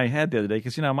came into my head the other day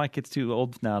because my kid's too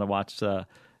old now to watch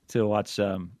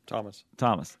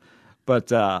Thomas.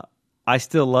 But I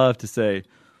still love to say,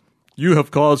 You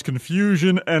have caused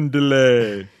confusion and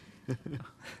delay.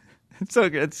 it's so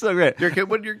good. It's so great. Your kid,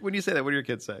 when you say that, what do your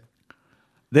kids say?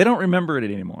 They don't remember it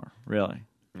anymore, really.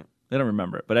 They don't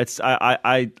remember it, but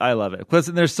I love it because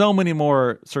there's so many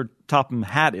more Sir Topham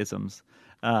Hatt-isms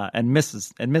and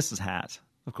Mrs. Hatt,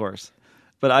 of course.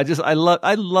 But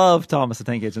I love Thomas the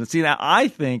Tank Engine. See, now I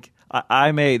think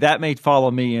that may follow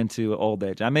me into old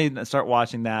age. I may start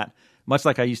watching that much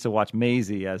like I used to watch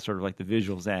Maisie as sort of like the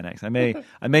visual Xanax. I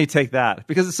may take that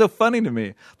because it's so funny to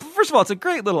me. First of all, it's a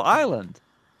great little island.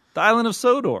 The island of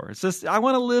Sodor. It's just I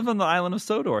want to live on the island of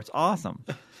Sodor. It's awesome.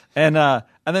 And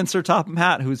then Sir Topham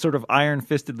Hatt, who sort of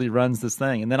iron-fistedly runs this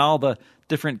thing, and then all the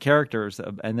different characters,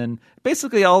 and then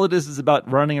basically all it is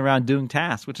about running around doing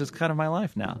tasks, which is kind of my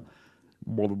life now.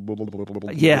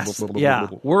 Yes, yeah.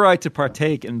 Were I to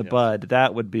partake in the bud,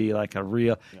 that would be like a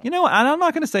real. And I'm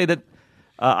not going to say that.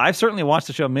 I've certainly watched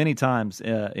the show many times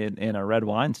in a red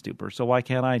wine stupor, so why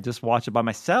can't I just watch it by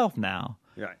myself now?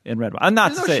 Right. In red wine. I'm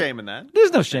not There's no shame in that.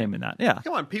 There's no shame in that. Yeah.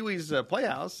 Come on, Pee-wee's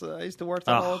Playhouse. I used to watch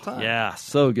that all the time. Yeah,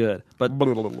 so good. But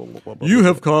You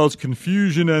have caused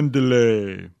confusion and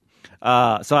delay.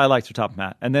 so I liked Sir Topham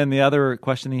Hatt. And then the other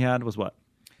question he had was what?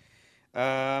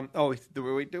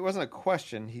 It wasn't a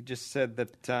question. He just said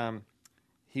that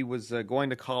he was going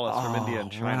to call us from India and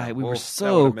China. Right. We were that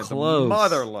so would have been close. the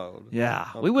mother load. Yeah.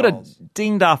 of We would have calls.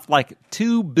 dinged off like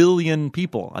 2 billion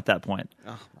people at that point.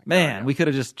 Oh, Man, we could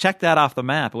have just checked that off the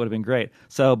map. It would have been great.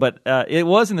 So, but it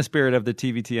was in the spirit of the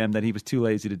TVTM that he was too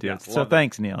lazy to do it. So love it.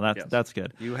 thanks, Neil. Yes. That's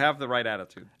good. You have the right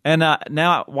attitude. And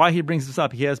now, why he brings this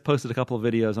up, he has posted a couple of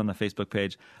videos on the Facebook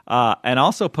page, and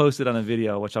also posted on a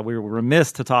video, which we were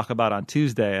remiss to talk about on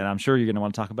Tuesday, and I'm sure you're going to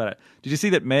want to talk about it. Did you see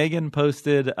that Megan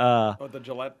posted? The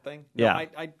Gillette thing? No, Yeah.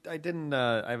 I didn't.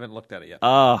 I haven't looked at it yet.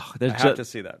 I have to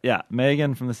see that. Yeah,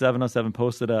 Megan from the 707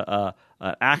 posted an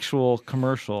actual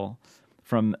commercial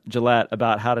from Gillette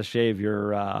about how to shave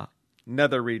your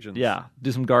Nether regions. Yeah,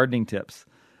 do some gardening tips.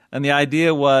 And the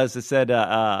idea was, it said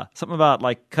something about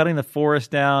like cutting the forest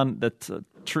down, the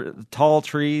tall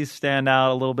trees stand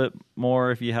out a little bit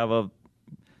more if you have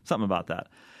something about that.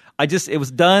 it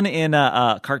was done in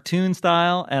a cartoon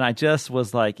style, and I just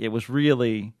was like, it was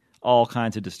really all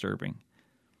kinds of disturbing.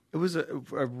 It was a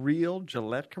real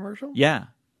Gillette commercial? Yeah.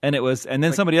 And it was, and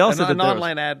then somebody else said that an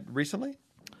online ad recently?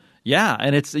 Yeah,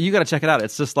 and you got to check it out.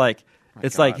 It's just like,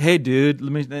 like, hey, dude,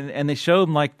 let me, and they show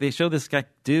this guy,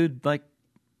 dude, like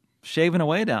shaving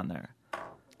away down there.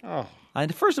 Oh.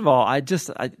 First of all,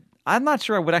 I'm not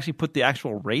sure I would actually put the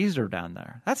actual razor down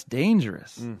there. That's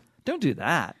dangerous. Don't do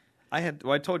that. I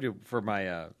told you for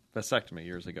my vasectomy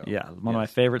years ago. Yeah, one of my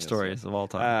favorite stories of all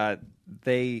time.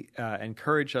 They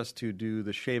encouraged us to do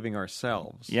the shaving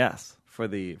ourselves. Yes.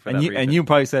 And you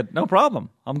probably said, no problem,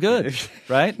 I'm good,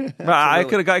 right? I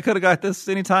could have got this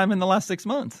anytime in the last 6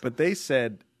 months. But they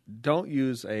said, don't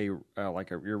use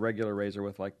your regular razor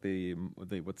with like the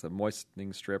what's the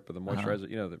moistening strip or the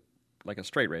moisturizer, like a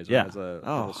straight razor has a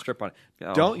little strip on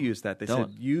it. Don't use that. They said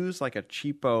use like a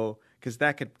cheapo, because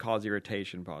that could cause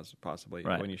irritation possibly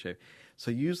when you shave. So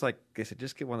use they said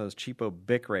just get one of those cheapo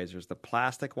Bic razors, the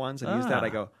plastic ones, and use that. I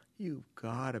go, you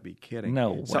gotta be kidding.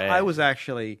 No way. So I was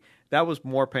that was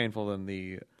more painful than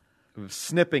the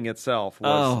snipping itself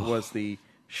was the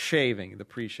shaving, the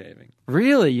pre-shaving.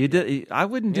 Really? You did? I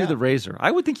wouldn't do the razor.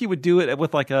 I would think you would do it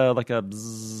with like a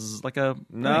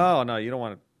No, you don't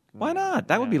want to. Why not?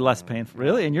 That would be less painful.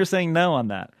 Really? And you're saying no on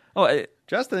that? Oh,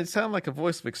 Justin, you sound like a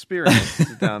voice of experience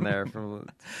down there.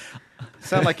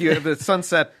 Sound like you have the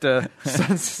Sunset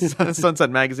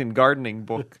Magazine gardening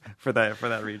book for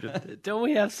that region. Don't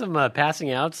we have some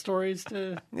passing out stories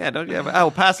to? Yeah, don't you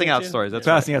have? Passing out stories. That's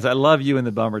passing out. I love you in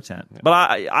the bummer tent, but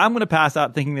I'm going to pass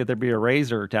out thinking that there'd be a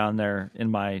razor down there in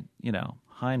my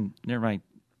near my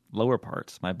lower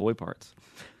parts, my boy parts.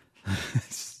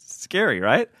 It's scary,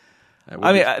 right?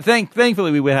 I mean,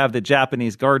 thankfully we would have the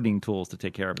Japanese gardening tools to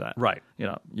take care of that. Right.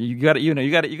 You got to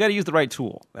use the right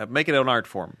tool. Make it an art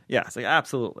form. Yes,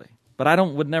 absolutely. But I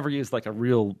would never use like a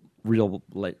real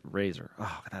razor.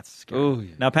 Oh, that's scary. Ooh,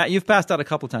 yeah. Now, Pat, you've passed out a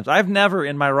couple of times. I've never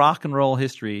in my rock and roll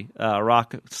history,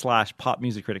 rock/pop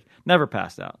music critic, never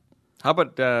passed out. How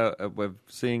about with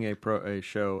seeing a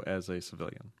show as a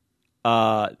civilian?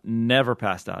 Never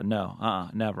passed out. No,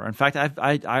 never. In fact,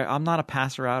 I'm not a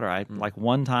passer outer. Like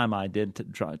one time I did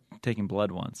taking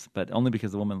blood once, but only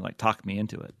because the woman talked me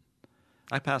into it.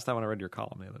 I passed out when I read your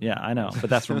column the other day. Yeah, I know,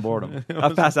 but that's from boredom.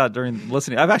 I've passed out during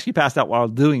listening. I've actually passed out while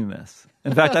doing this.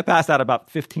 In fact, I passed out about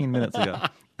 15 minutes ago,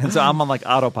 and so I'm on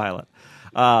autopilot.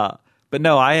 But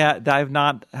no, I've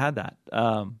not had that.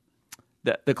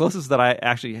 The closest that I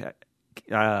actually had,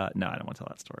 no, I don't want to tell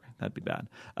that story. That'd be bad.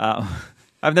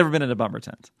 I've never been in a bummer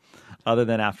tent, other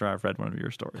than after I've read one of your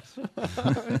stories.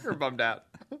 You're bummed out.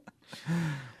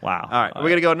 Wow. All right, we're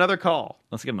going to go another call.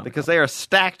 Let's get another because call. They are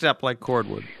stacked up like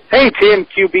cordwood. Hey, Tim,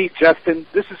 QB, Justin.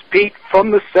 This is Pete from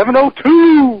the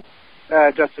 702.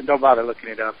 Justin, don't bother looking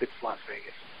it up. It's Las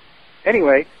Vegas.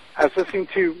 Anyway, I was listening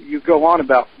to you go on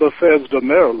about Bethesda,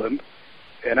 Maryland,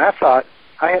 and I thought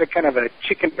I had a kind of a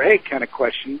chicken or egg kind of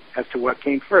question as to what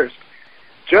came first.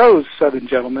 Joe's Southern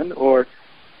Gentleman or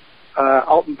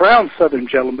Alton Brown's Southern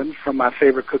Gentleman from my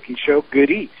favorite cooking show, Good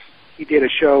Eats. He did a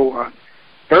show on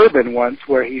bourbon once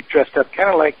where he dressed up kind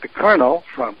of like the Colonel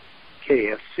from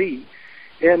KFC,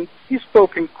 and he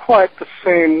spoke in quite the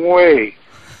same way.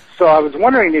 So I was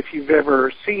wondering if you've ever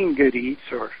seen Good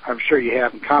Eats, or I'm sure you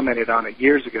haven't commented on it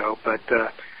years ago, but I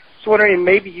was wondering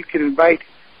maybe you could invite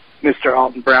Mr.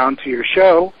 Alton Brown to your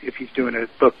show if he's doing a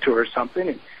book tour or something,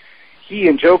 and he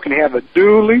and Joe can have a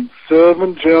dueling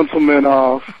 7 gentlemen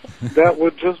off. That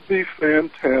would just be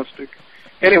fantastic.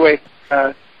 Anyway,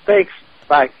 thanks.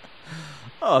 Bye.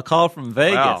 Oh, a call from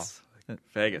Vegas. Wow.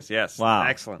 Vegas, yes. Wow.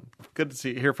 Excellent. Good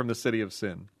to hear from the city of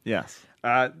sin. Yes.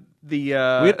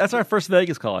 That's our first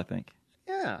Vegas call, I think.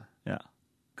 Yeah. Yeah.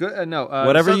 Good. No.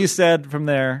 Whatever you said from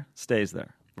there stays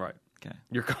there. Right. Okay.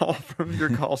 Your call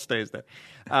stays there.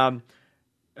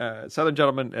 Southern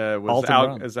Gentleman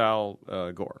was Al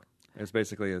Gore. It's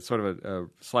basically a sort of a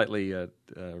slightly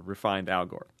refined Al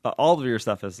Gore. All of your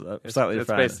stuff is slightly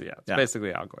refined. It's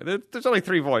basically Al Gore. There's only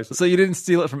 3 voices. So you didn't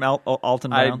steal it from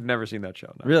Alton Brown? I've never seen that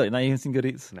show. No. Really? Not even seen Good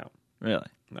Eats? No. Really?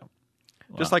 No.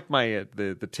 Wow. Just like my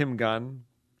the Tim Gunn.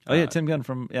 Oh yeah, Tim Gunn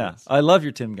from yes. I love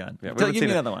your Tim Gunn. Yeah, give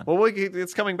me another one. Well,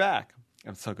 it's coming back.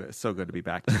 It's so good. It's so good to be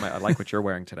back. I like what you're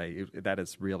wearing today. That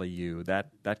is really you. That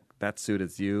suit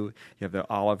is you. You have the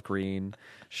olive green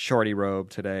shorty robe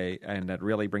today, and that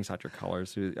really brings out your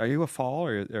colors. Are you a fall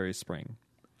or are you spring?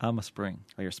 I'm a spring.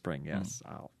 Oh, you're spring. Yes.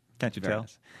 Oh, can't you tell?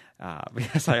 Nice.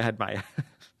 Because I had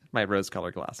my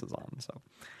rose-colored glasses on. So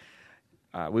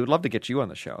we would love to get you on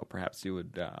the show. Perhaps you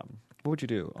would. What would you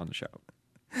do on the show?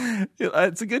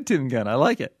 It's a good Tim Gunn. I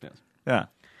like it. Yes.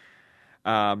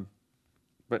 Yeah.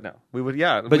 But no, we would.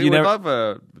 Yeah, But we you would never-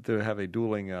 love to have a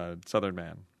dueling Southern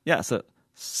man. Yeah, so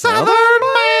Southern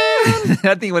man.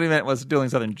 I think what he meant was dueling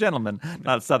Southern gentleman,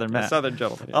 not Southern man. Southern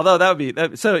gentleman. Yeah. Although that would be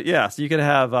so you could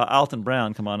have Alton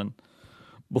Brown come on and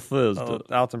Bethesda.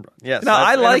 Alton Brown. Yes. No,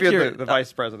 I I've like interviewed your the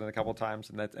vice president a couple times,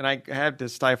 and I had to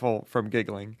stifle from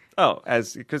giggling. Oh,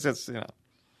 because it's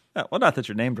well, not that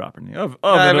you're name dropping. I've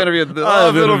interviewed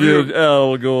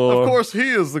Al Gore. Of course, he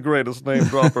is the greatest name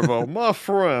dropper of all. My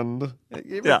friend.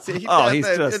 Yeah. He's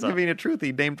just inconvenient truth.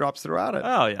 He name drops throughout it.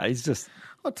 Oh yeah, he's just.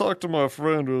 I talked to my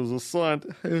friend who was a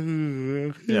scientist.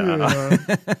 Yeah.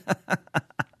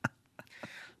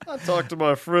 I talked to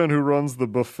my friend who runs the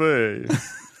buffet,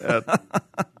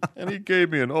 and he gave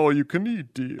me an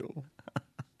all-you-can-eat deal.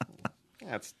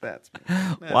 That's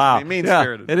mean. Wow.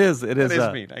 Mean-spirited. It is. That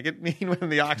is mean. I get mean when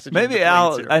the oxygen. Maybe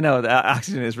Al. I know the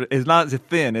oxygen is not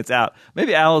thin; it's out.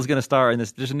 Maybe Al is going to star in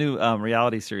this. There's a new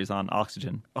reality series on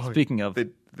oxygen. Speaking of,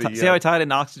 see how I tied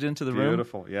in oxygen to the room?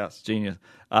 Beautiful. Yes. Genius.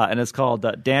 And it's called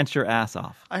Dance Your Ass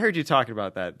Off. I heard you talking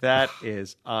about that. That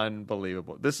is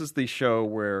unbelievable. This is the show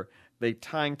where they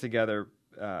tying together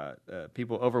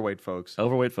people, overweight folks,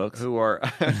 who are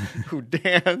who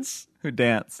dance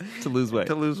to lose weight.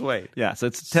 To lose weight. Yeah, so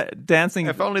it's dancing.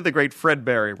 If only the great Fred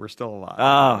Berry were still alive.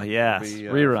 Oh yes,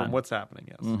 rerun. From What's Happening?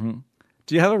 Yes. Mm-hmm.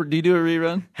 Do you do a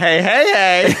rerun? Hey.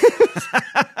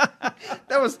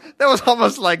 that was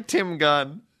almost like Tim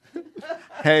Gunn.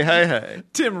 Hey.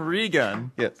 Tim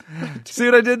Regan. Yes. See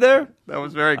what I did there? That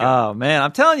was very good. Oh man,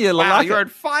 I'm telling you, wow, you're on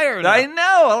fire now. I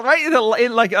know,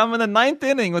 right? Like I'm in the 9th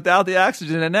inning without the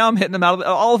oxygen, and now I'm hitting them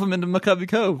all of them into McCovey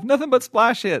Cove. Nothing but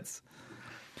splash hits.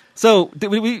 So did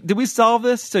we solve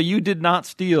this? So you did not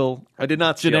steal? I did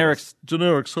not steal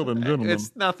generic Southern gentleman.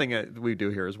 It's nothing we do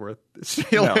here is worth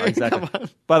stealing. No, exactly. Come on.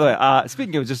 By the way,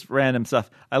 speaking of just random stuff,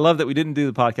 I love that we didn't do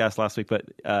the podcast last week, but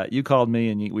you called me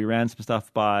and we ran some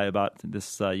stuff by about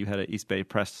this. You had an East Bay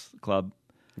Press Club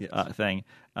thing,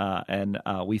 and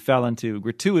we fell into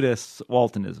gratuitous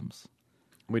Waltonisms.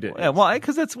 We did. Yeah, well,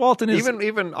 because it's Walton is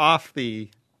even off the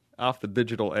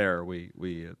digital air.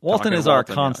 We Walton is our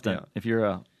Walton, constant.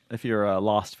 Yeah. If you're a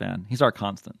Lost fan, he's our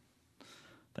constant.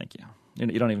 Thank you.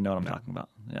 You don't even know what I'm talking about.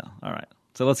 Yeah. All right.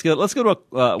 So let's go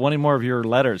to one more of your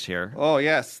letters here. Oh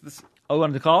yes. Oh,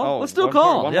 wanted to call? Oh, let's do a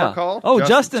call. One yeah. more call. Oh,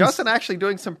 Justin actually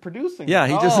doing some producing. Yeah,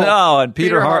 he just and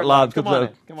Peter Hartlob. Come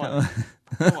on.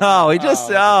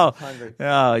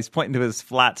 Oh, he's pointing to his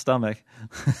flat stomach.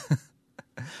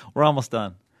 We're almost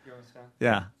done. You're almost done?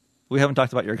 Yeah. We haven't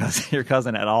talked about your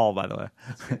cousin at all, by the way.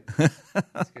 That's good.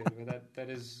 That's good. Well, that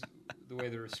is the way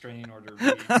the restraining order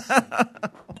reads.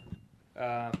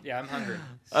 Yeah, I'm hungry.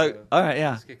 So all right,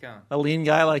 yeah. Let's get going. A lean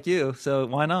guy like you, so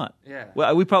why not? Yeah.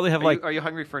 Well, we probably have Are you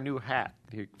hungry for a new hat?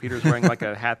 Peter's wearing like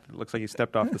a hat that looks like he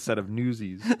stepped off the set of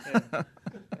Newsies. I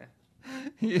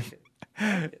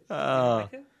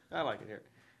like it here.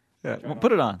 Yeah, well,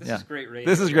 put it on. This is great radio.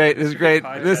 This is great. This is great.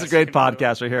 This is great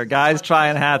podcast right here. Guys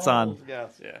trying hats on.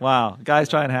 Yes. Yeah. Wow, guys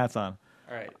trying hats on.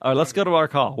 All right. All right, let's go to our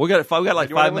call. We got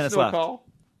like 5 minutes left. Call?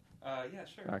 Yeah,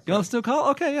 sure. Okay. You want us to do a call?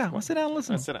 Okay, yeah. We'll sit down and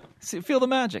listen. Let's sit down. Feel the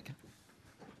magic.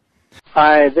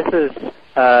 Hi, this is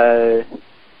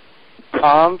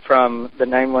Tom from the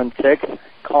 916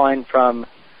 calling from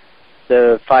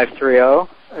the 530.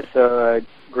 So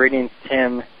greetings,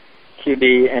 Tim,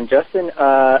 QB, and Justin.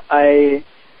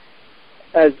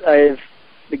 As I've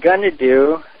begun to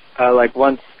do, like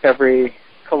once every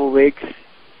couple of weeks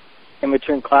in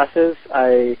between classes,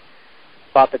 I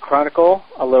bought the Chronicle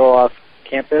a little off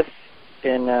campus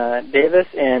in Davis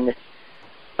and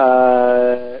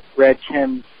read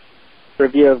Tim's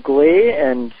review of Glee,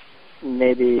 and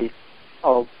maybe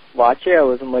I'll watch it. I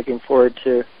wasn't looking forward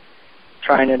to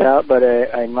trying it out, but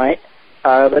I might.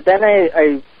 But then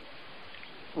I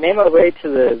made my way to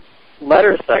the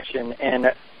letter section,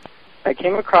 and I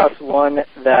came across one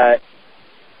that,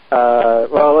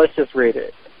 well, let's just read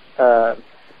it.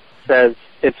 Says,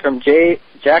 it's from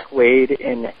Jack Wade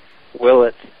in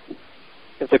Willett.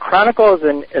 If the Chronicle is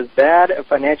in as bad a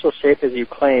financial shape as you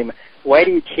claim, why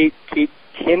do you keep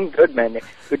Tim Goodman,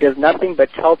 who does nothing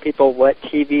but tell people what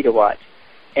TV to watch?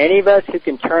 Any of us who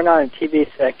can turn on a TV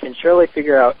set can surely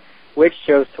figure out which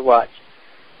shows to watch.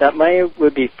 That money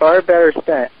would be far better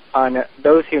spent on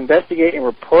those who investigate and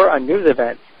report on news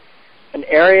events, an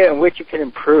area in which you can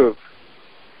improve.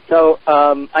 So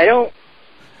I don't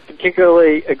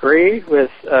particularly agree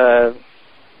with that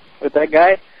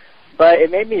guy, but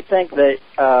it made me think that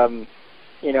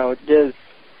does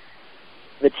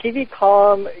the TV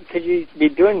column, could you be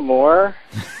doing more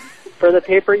for the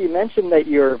paper? You mentioned that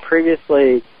you were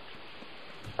previously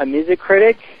a music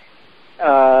critic.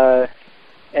 So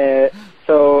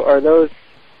are those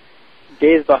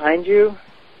days behind you,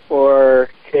 or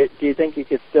do you think you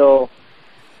could still,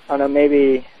 I don't know,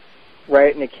 maybe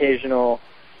write an occasional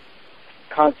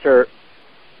concert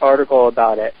article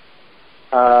about it?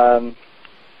 I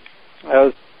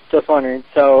was just wondering.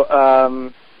 So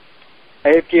I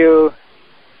hope you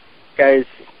guys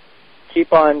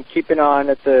keep on keeping on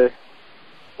at the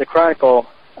Chronicle.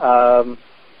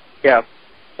 Yeah.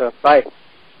 So bye.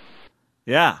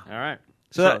 Yeah. All right.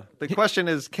 So the question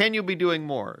is, can you be doing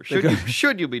more?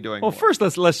 Should you be doing more? Well, first,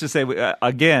 let's just say,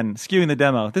 again, skewing the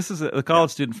demo, this is a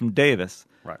college student from Davis,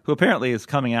 who apparently is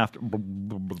coming after...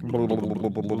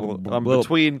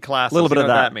 between classes. A little bit of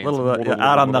that. means.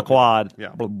 Out on the quad.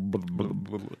 Yeah.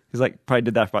 He's like, probably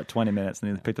did that for about 20 minutes,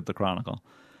 and then picked up the Chronicle.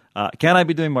 Can I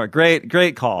be doing more?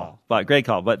 Great call. But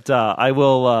I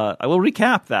will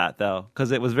recap that, though,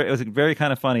 because it was a very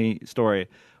kind of funny story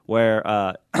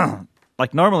where...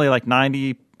 like normally, I get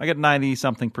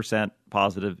 90-something%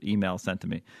 positive emails sent to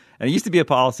me. And it used to be a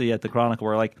policy at the Chronicle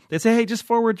where they say, hey, just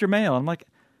forward your mail. I'm like,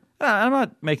 I'm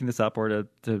not making this up or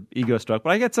to ego stroke,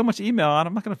 but I get so much email,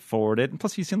 I'm not going to forward it. And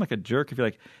plus, you seem like a jerk if you're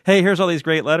like, hey, here's all these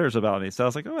great letters about me. So I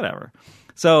was like, oh, whatever.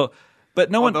 So,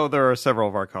 but Although there are several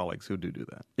of our colleagues who do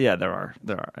that. Yeah, there are.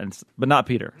 But not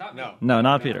Peter.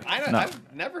 Not Peter. I've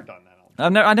never done that. I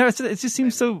never. It just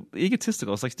seems so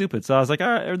egotistical. It's like stupid. So I was like, all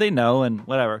right, or they know and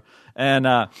whatever. And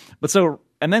and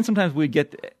then sometimes we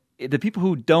get the people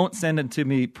who don't send it to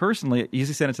me personally.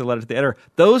 Usually send it to the letter to the editor.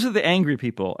 Those are the angry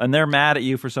people, and they're mad at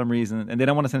you for some reason, and they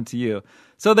don't want to send it to you.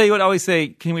 So they would always say,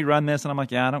 "Can we run this?" And I'm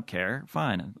like, "Yeah, I don't care.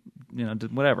 Fine,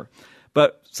 whatever."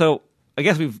 But so I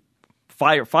guess we've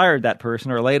fired that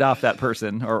person or laid off that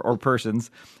person or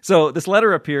persons. So this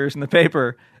letter appears in the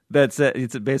paper. It's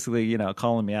basically,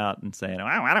 calling me out and saying,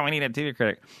 why don't we need a TV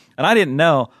critic? And I didn't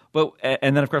know.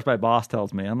 And then, of course, my boss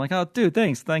tells me. I'm like, oh, dude,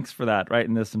 thanks for that, right,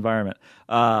 in this environment.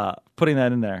 Putting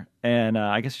that in there. And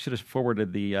I guess you should have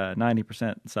forwarded the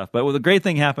 90% stuff. But the great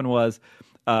thing happened was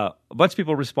a bunch of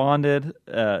people responded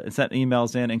and sent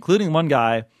emails in, including one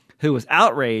guy who was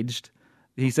outraged.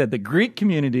 He said the Greek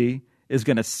community was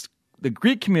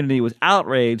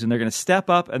outraged, and they're going to step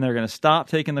up, and they're going to stop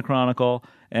taking the Chronicle.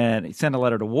 And he sent a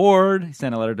letter to Ward. He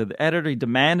sent a letter to the editor. He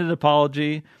demanded an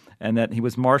apology, and that he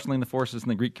was marshaling the forces in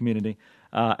the Greek community.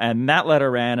 And that letter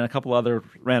ran, and a couple other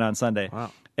ran on Sunday. Wow.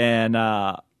 And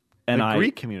the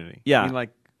Greek community? Yeah. You mean like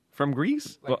from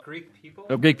Greece? Greek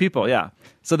people? Greek people, yeah.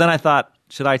 So then I thought,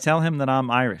 should I tell him that I'm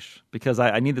Irish? Because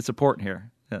I need the support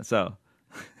here. Yeah, so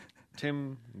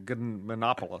Tim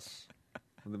Goodmanopoulos.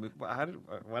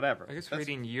 Whatever. I guess we're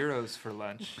eating euros for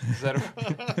lunch. Is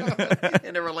that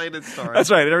in a related story?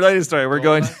 That's right. In a related story, we're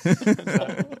going.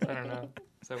 I don't know.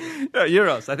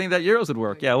 Euros. I think that euros would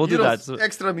work. Yeah, we'll do that. So,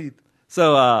 extra meat.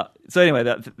 So anyway,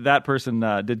 that person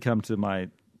did come to my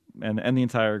and the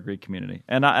entire Greek community,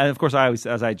 and of course I always,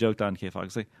 as I joked on KFOG, I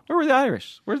was like, where were the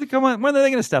Irish? Where did they come on? When are they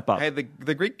going to step up? Hey,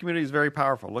 the Greek community is very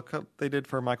powerful. Look what they did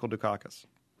for Michael Dukakis.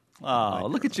 Oh,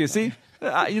 look at you! See,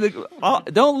 I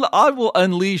will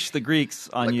unleash the Greeks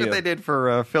on you. Look what they did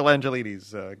for Phil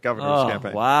Angelides' governor's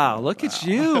campaign. Wow, look at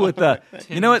you with the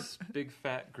Tim's Big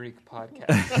Fat Greek podcast.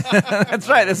 That's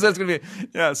right. That's going to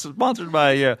be sponsored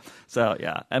by So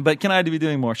yeah, but can I be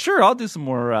doing more? Sure, I'll do some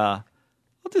more. I'll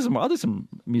do some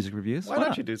music reviews. Why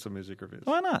don't you do some music reviews?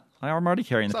 Why not? I'm already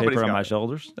carrying the paper on my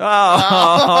shoulders. Oh,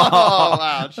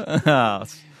 ouch! All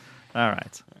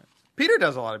right. Peter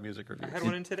does a lot of music reviews. I had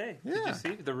one in today. Yeah. Did you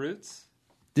see The Roots?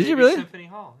 Did you really? Symphony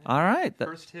Hall. Yeah. All right.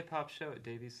 First hip hop show at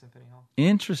Davies Symphony Hall.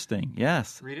 Interesting.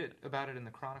 Yes. Read about it in the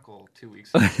Chronicle 2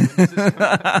 weeks ago.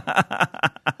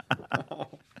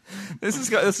 This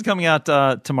is coming out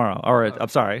tomorrow. Or I'm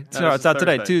sorry, it's out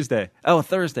today, Tuesday. Oh,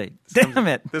 Thursday. Damn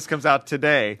it! This comes out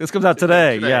today. This comes out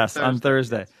today. Yes, Thursday. On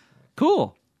Thursday.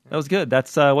 Cool. That was good.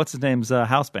 That's what's his name's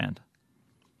house band.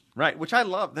 Right, which I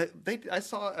love. I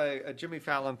saw a Jimmy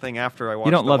Fallon thing after I watched.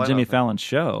 You don't love Jimmy Fallon's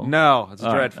show? No, it's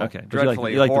dreadful. Okay,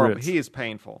 dreadfully you like horrible. The Roots. He is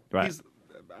painful. Right. It's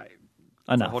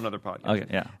Enough. a whole other podcast. Okay,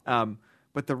 yeah.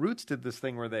 But the Roots did this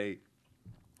thing where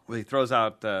he throws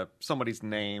out somebody's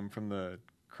name from the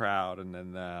crowd, and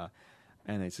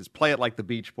then he says, "Play it like the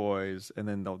Beach Boys," and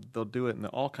then they'll do it in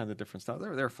all kinds of different stuff.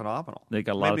 They're phenomenal. They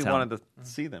got a lot of talent. Wanted to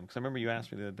see them because I remember you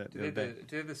asked me the other day. Do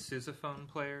they have the sousaphone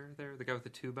player there? The guy with the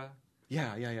tuba?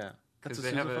 Yeah. Because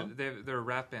they're a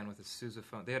rap band with a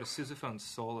sousaphone. They had a sousaphone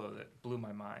solo that blew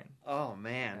my mind. Oh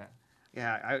man,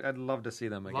 yeah, I'd love to see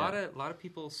them again. A lot of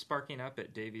people sparking up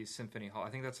at Davies Symphony Hall. I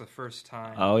think that's the first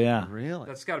time. Oh yeah, really?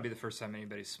 That's got to be the first time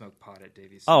anybody smoked pot at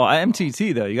Davies. Oh,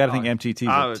 MTT though. You got to think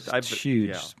MTT is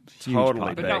huge, huge.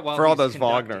 Totally big. But for all those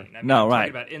Wagner. I mean, no, I'm right?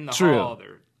 About in the true. hall,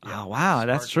 oh wow,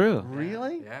 that's true.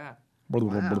 Really? Yeah.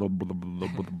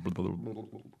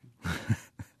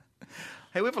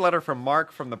 Hey, we have a letter from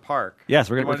Mark from the park. Yes,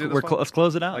 let's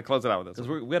close it out. Let's close it out with this.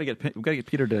 Because we got to get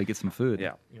Peter to get some food.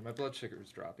 Yeah. My blood sugar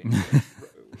is dropping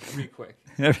pretty quick.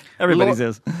 Everybody's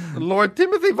is. Lord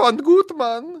Timothy von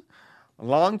Gutmann,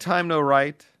 long time no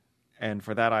write, and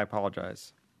for that I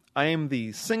apologize. I am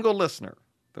the single listener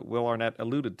that Will Arnett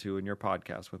alluded to in your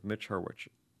podcast with Mitch Hurwitz,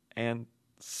 and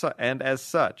as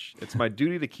such, it's my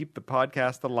duty to keep the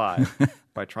podcast alive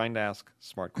by trying to ask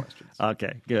smart questions.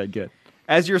 Okay, good.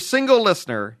 As your single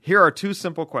listener, here are 2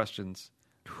 simple questions.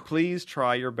 Please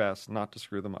try your best not to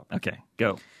screw them up. Okay,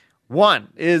 go.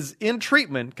 1, is In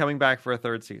Treatment coming back for a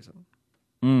 3rd season?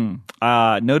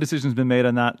 No decision's been made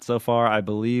on that so far, I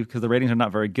believe, because the ratings are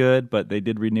not very good, but they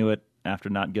did renew it after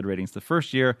not good ratings the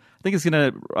first year. I think it's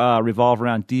going to revolve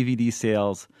around DVD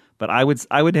sales, but I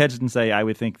would hedge and say I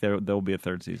would think there will be a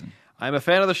 3rd season. I'm a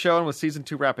fan of the show, and with season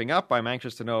 2 wrapping up, I'm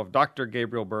anxious to know if Dr.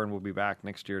 Gabriel Byrne will be back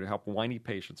next year to help whiny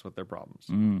patients with their problems.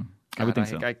 I would think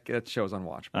so. That show's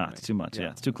unwatchable. It's too much. Yeah,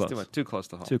 it's too close. Too close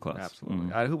to home. Too close.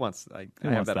 Absolutely. Who wants? I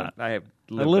wants have that? I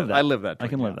live that. I live that. I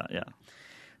can live that. Yeah.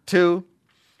 2,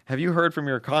 have you heard from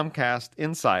your Comcast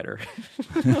insider?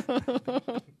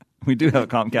 We do have a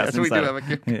Comcast yes, insider. We do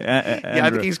have I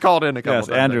think he's called in a couple times.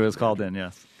 Yes, Andrew has called in.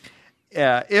 Yes.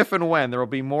 If and when there will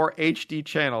be more HD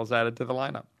channels added to the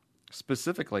lineup.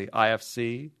 Specifically,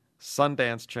 IFC,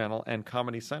 Sundance Channel, and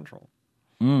Comedy Central.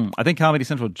 I think Comedy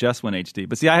Central just went HD.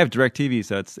 But see, I have DirecTV,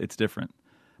 so it's different.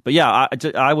 But yeah,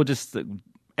 I will just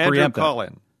Andrew, call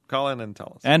in and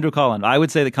tell us. Andrew, call in. I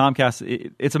would say that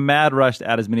Comcast, it's a mad rush to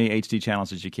add as many HD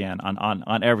channels as you can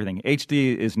on everything.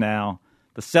 HD is now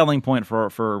the selling point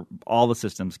for all the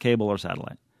systems, cable or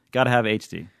satellite. Got to have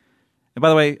HD. And by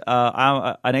the way,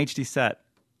 an HD set,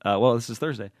 this is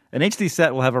Thursday. An HD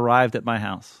set will have arrived at my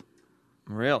house.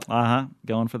 Really?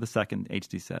 Going for the 2nd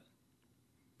HD set.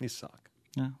 You suck.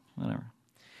 Yeah, whatever.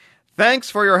 Thanks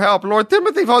for your help, Lord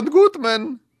Timothy von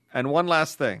Gutmann. And one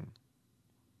last thing.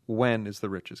 When is The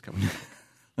Riches coming out?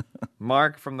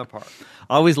 Mark from the park.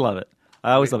 Always love it.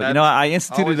 I always love it. I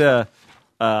instituted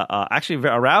actually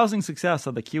a rousing success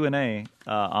of the Q&A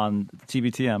on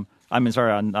TBTM. On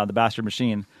the Bastard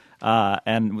Machine.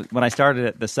 And when I started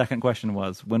it, the second question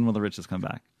was, when will The Riches come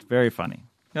back? It's very funny.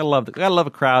 Gotta love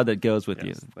a crowd that goes with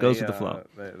you, goes with the flow.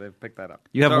 They've picked that up.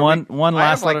 You have one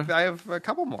last letter? I have a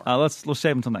couple more. Let's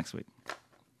save until next week.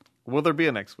 Will there be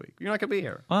a next week? You're not going to be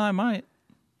here. Well, I might.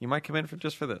 You might come in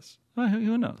just for this. Well,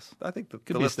 who knows? I think could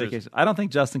be a staycation. I don't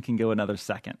think Justin can go another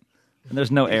second. And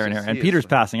there's no air in here. And Peter's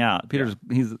passing out. Peter's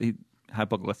he's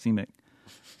hypoglycemic.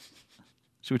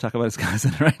 Should we talk about his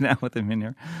cousin right now with him in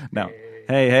here? No.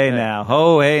 Hey now.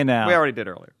 Hey now. We already did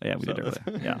earlier. Yeah, we did earlier.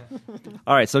 Yeah.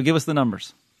 All right, so give us the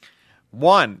numbers.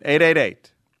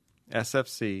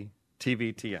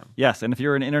 1-888-SFC-TVTM. Yes, and if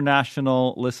you're an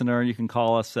international listener, you can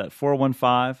call us at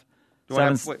 415.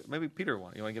 Maybe Peter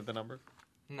won. You want to give the number?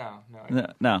 No. Okay.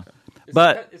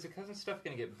 Is the cousin stuff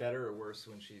going to get better or worse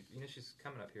when she's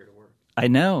coming up here to work? I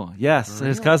know. Yes, really?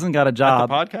 His cousin got a job.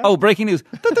 At the podcast? Oh, breaking news!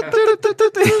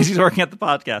 She's working at the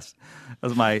podcast. That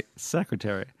was my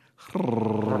secretary.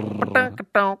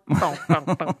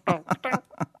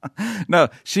 No,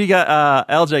 she got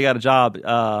LJ got a job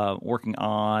working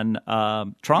on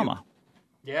trauma.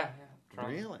 Yeah. Trauma.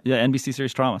 Really? Yeah, NBC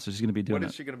series Trauma. So she's going to be doing. What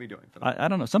is she going to be doing? For that? I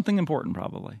don't know. Something important,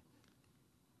 probably.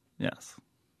 Yes.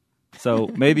 So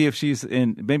maybe if she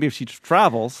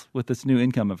travels with this new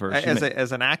income of hers,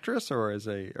 as an actress or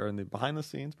or in the behind the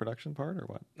scenes production part or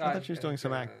what? No, I thought she was doing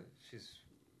some she's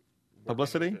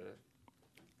publicity.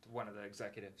 One of the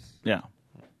executives. Yeah.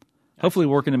 Hopefully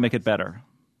working to make it better.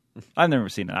 I've never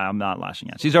seen it. I'm not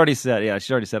lashing out. She's already said,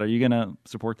 are you going to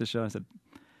support this show? I said,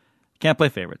 can't play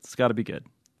favorites. It's got to be good.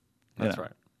 That's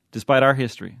right. Despite our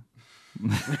history.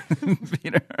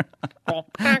 Peter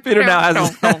now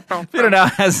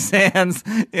has his hands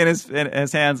in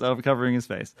his hands over covering his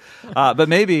face. But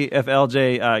maybe if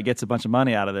LJ gets a bunch of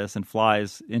money out of this and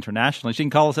flies internationally, she can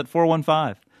call us at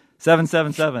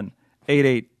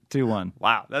 415-777-8821.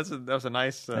 Wow, that was a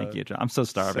nice. Thank you, John. I'm so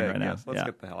starving right now. Let's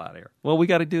get the hell out of here. Well, we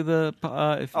got to do the.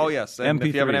 Yes, and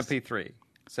if you have an MP3,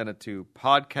 send it to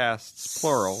podcasts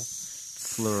plural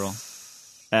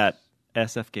at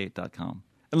sfgate.com.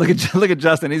 And look at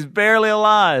Justin. He's barely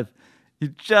alive. He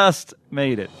just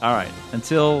made it. All right.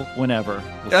 Until whenever.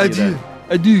 We'll see you then.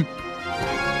 Adieu.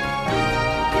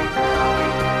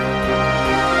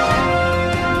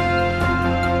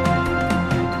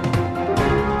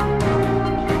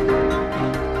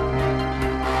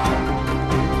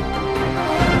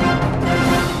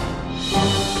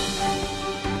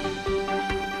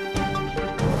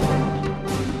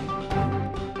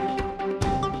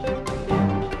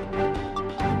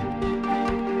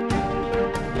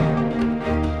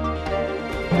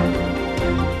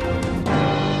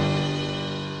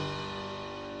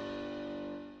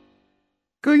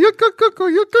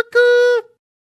 you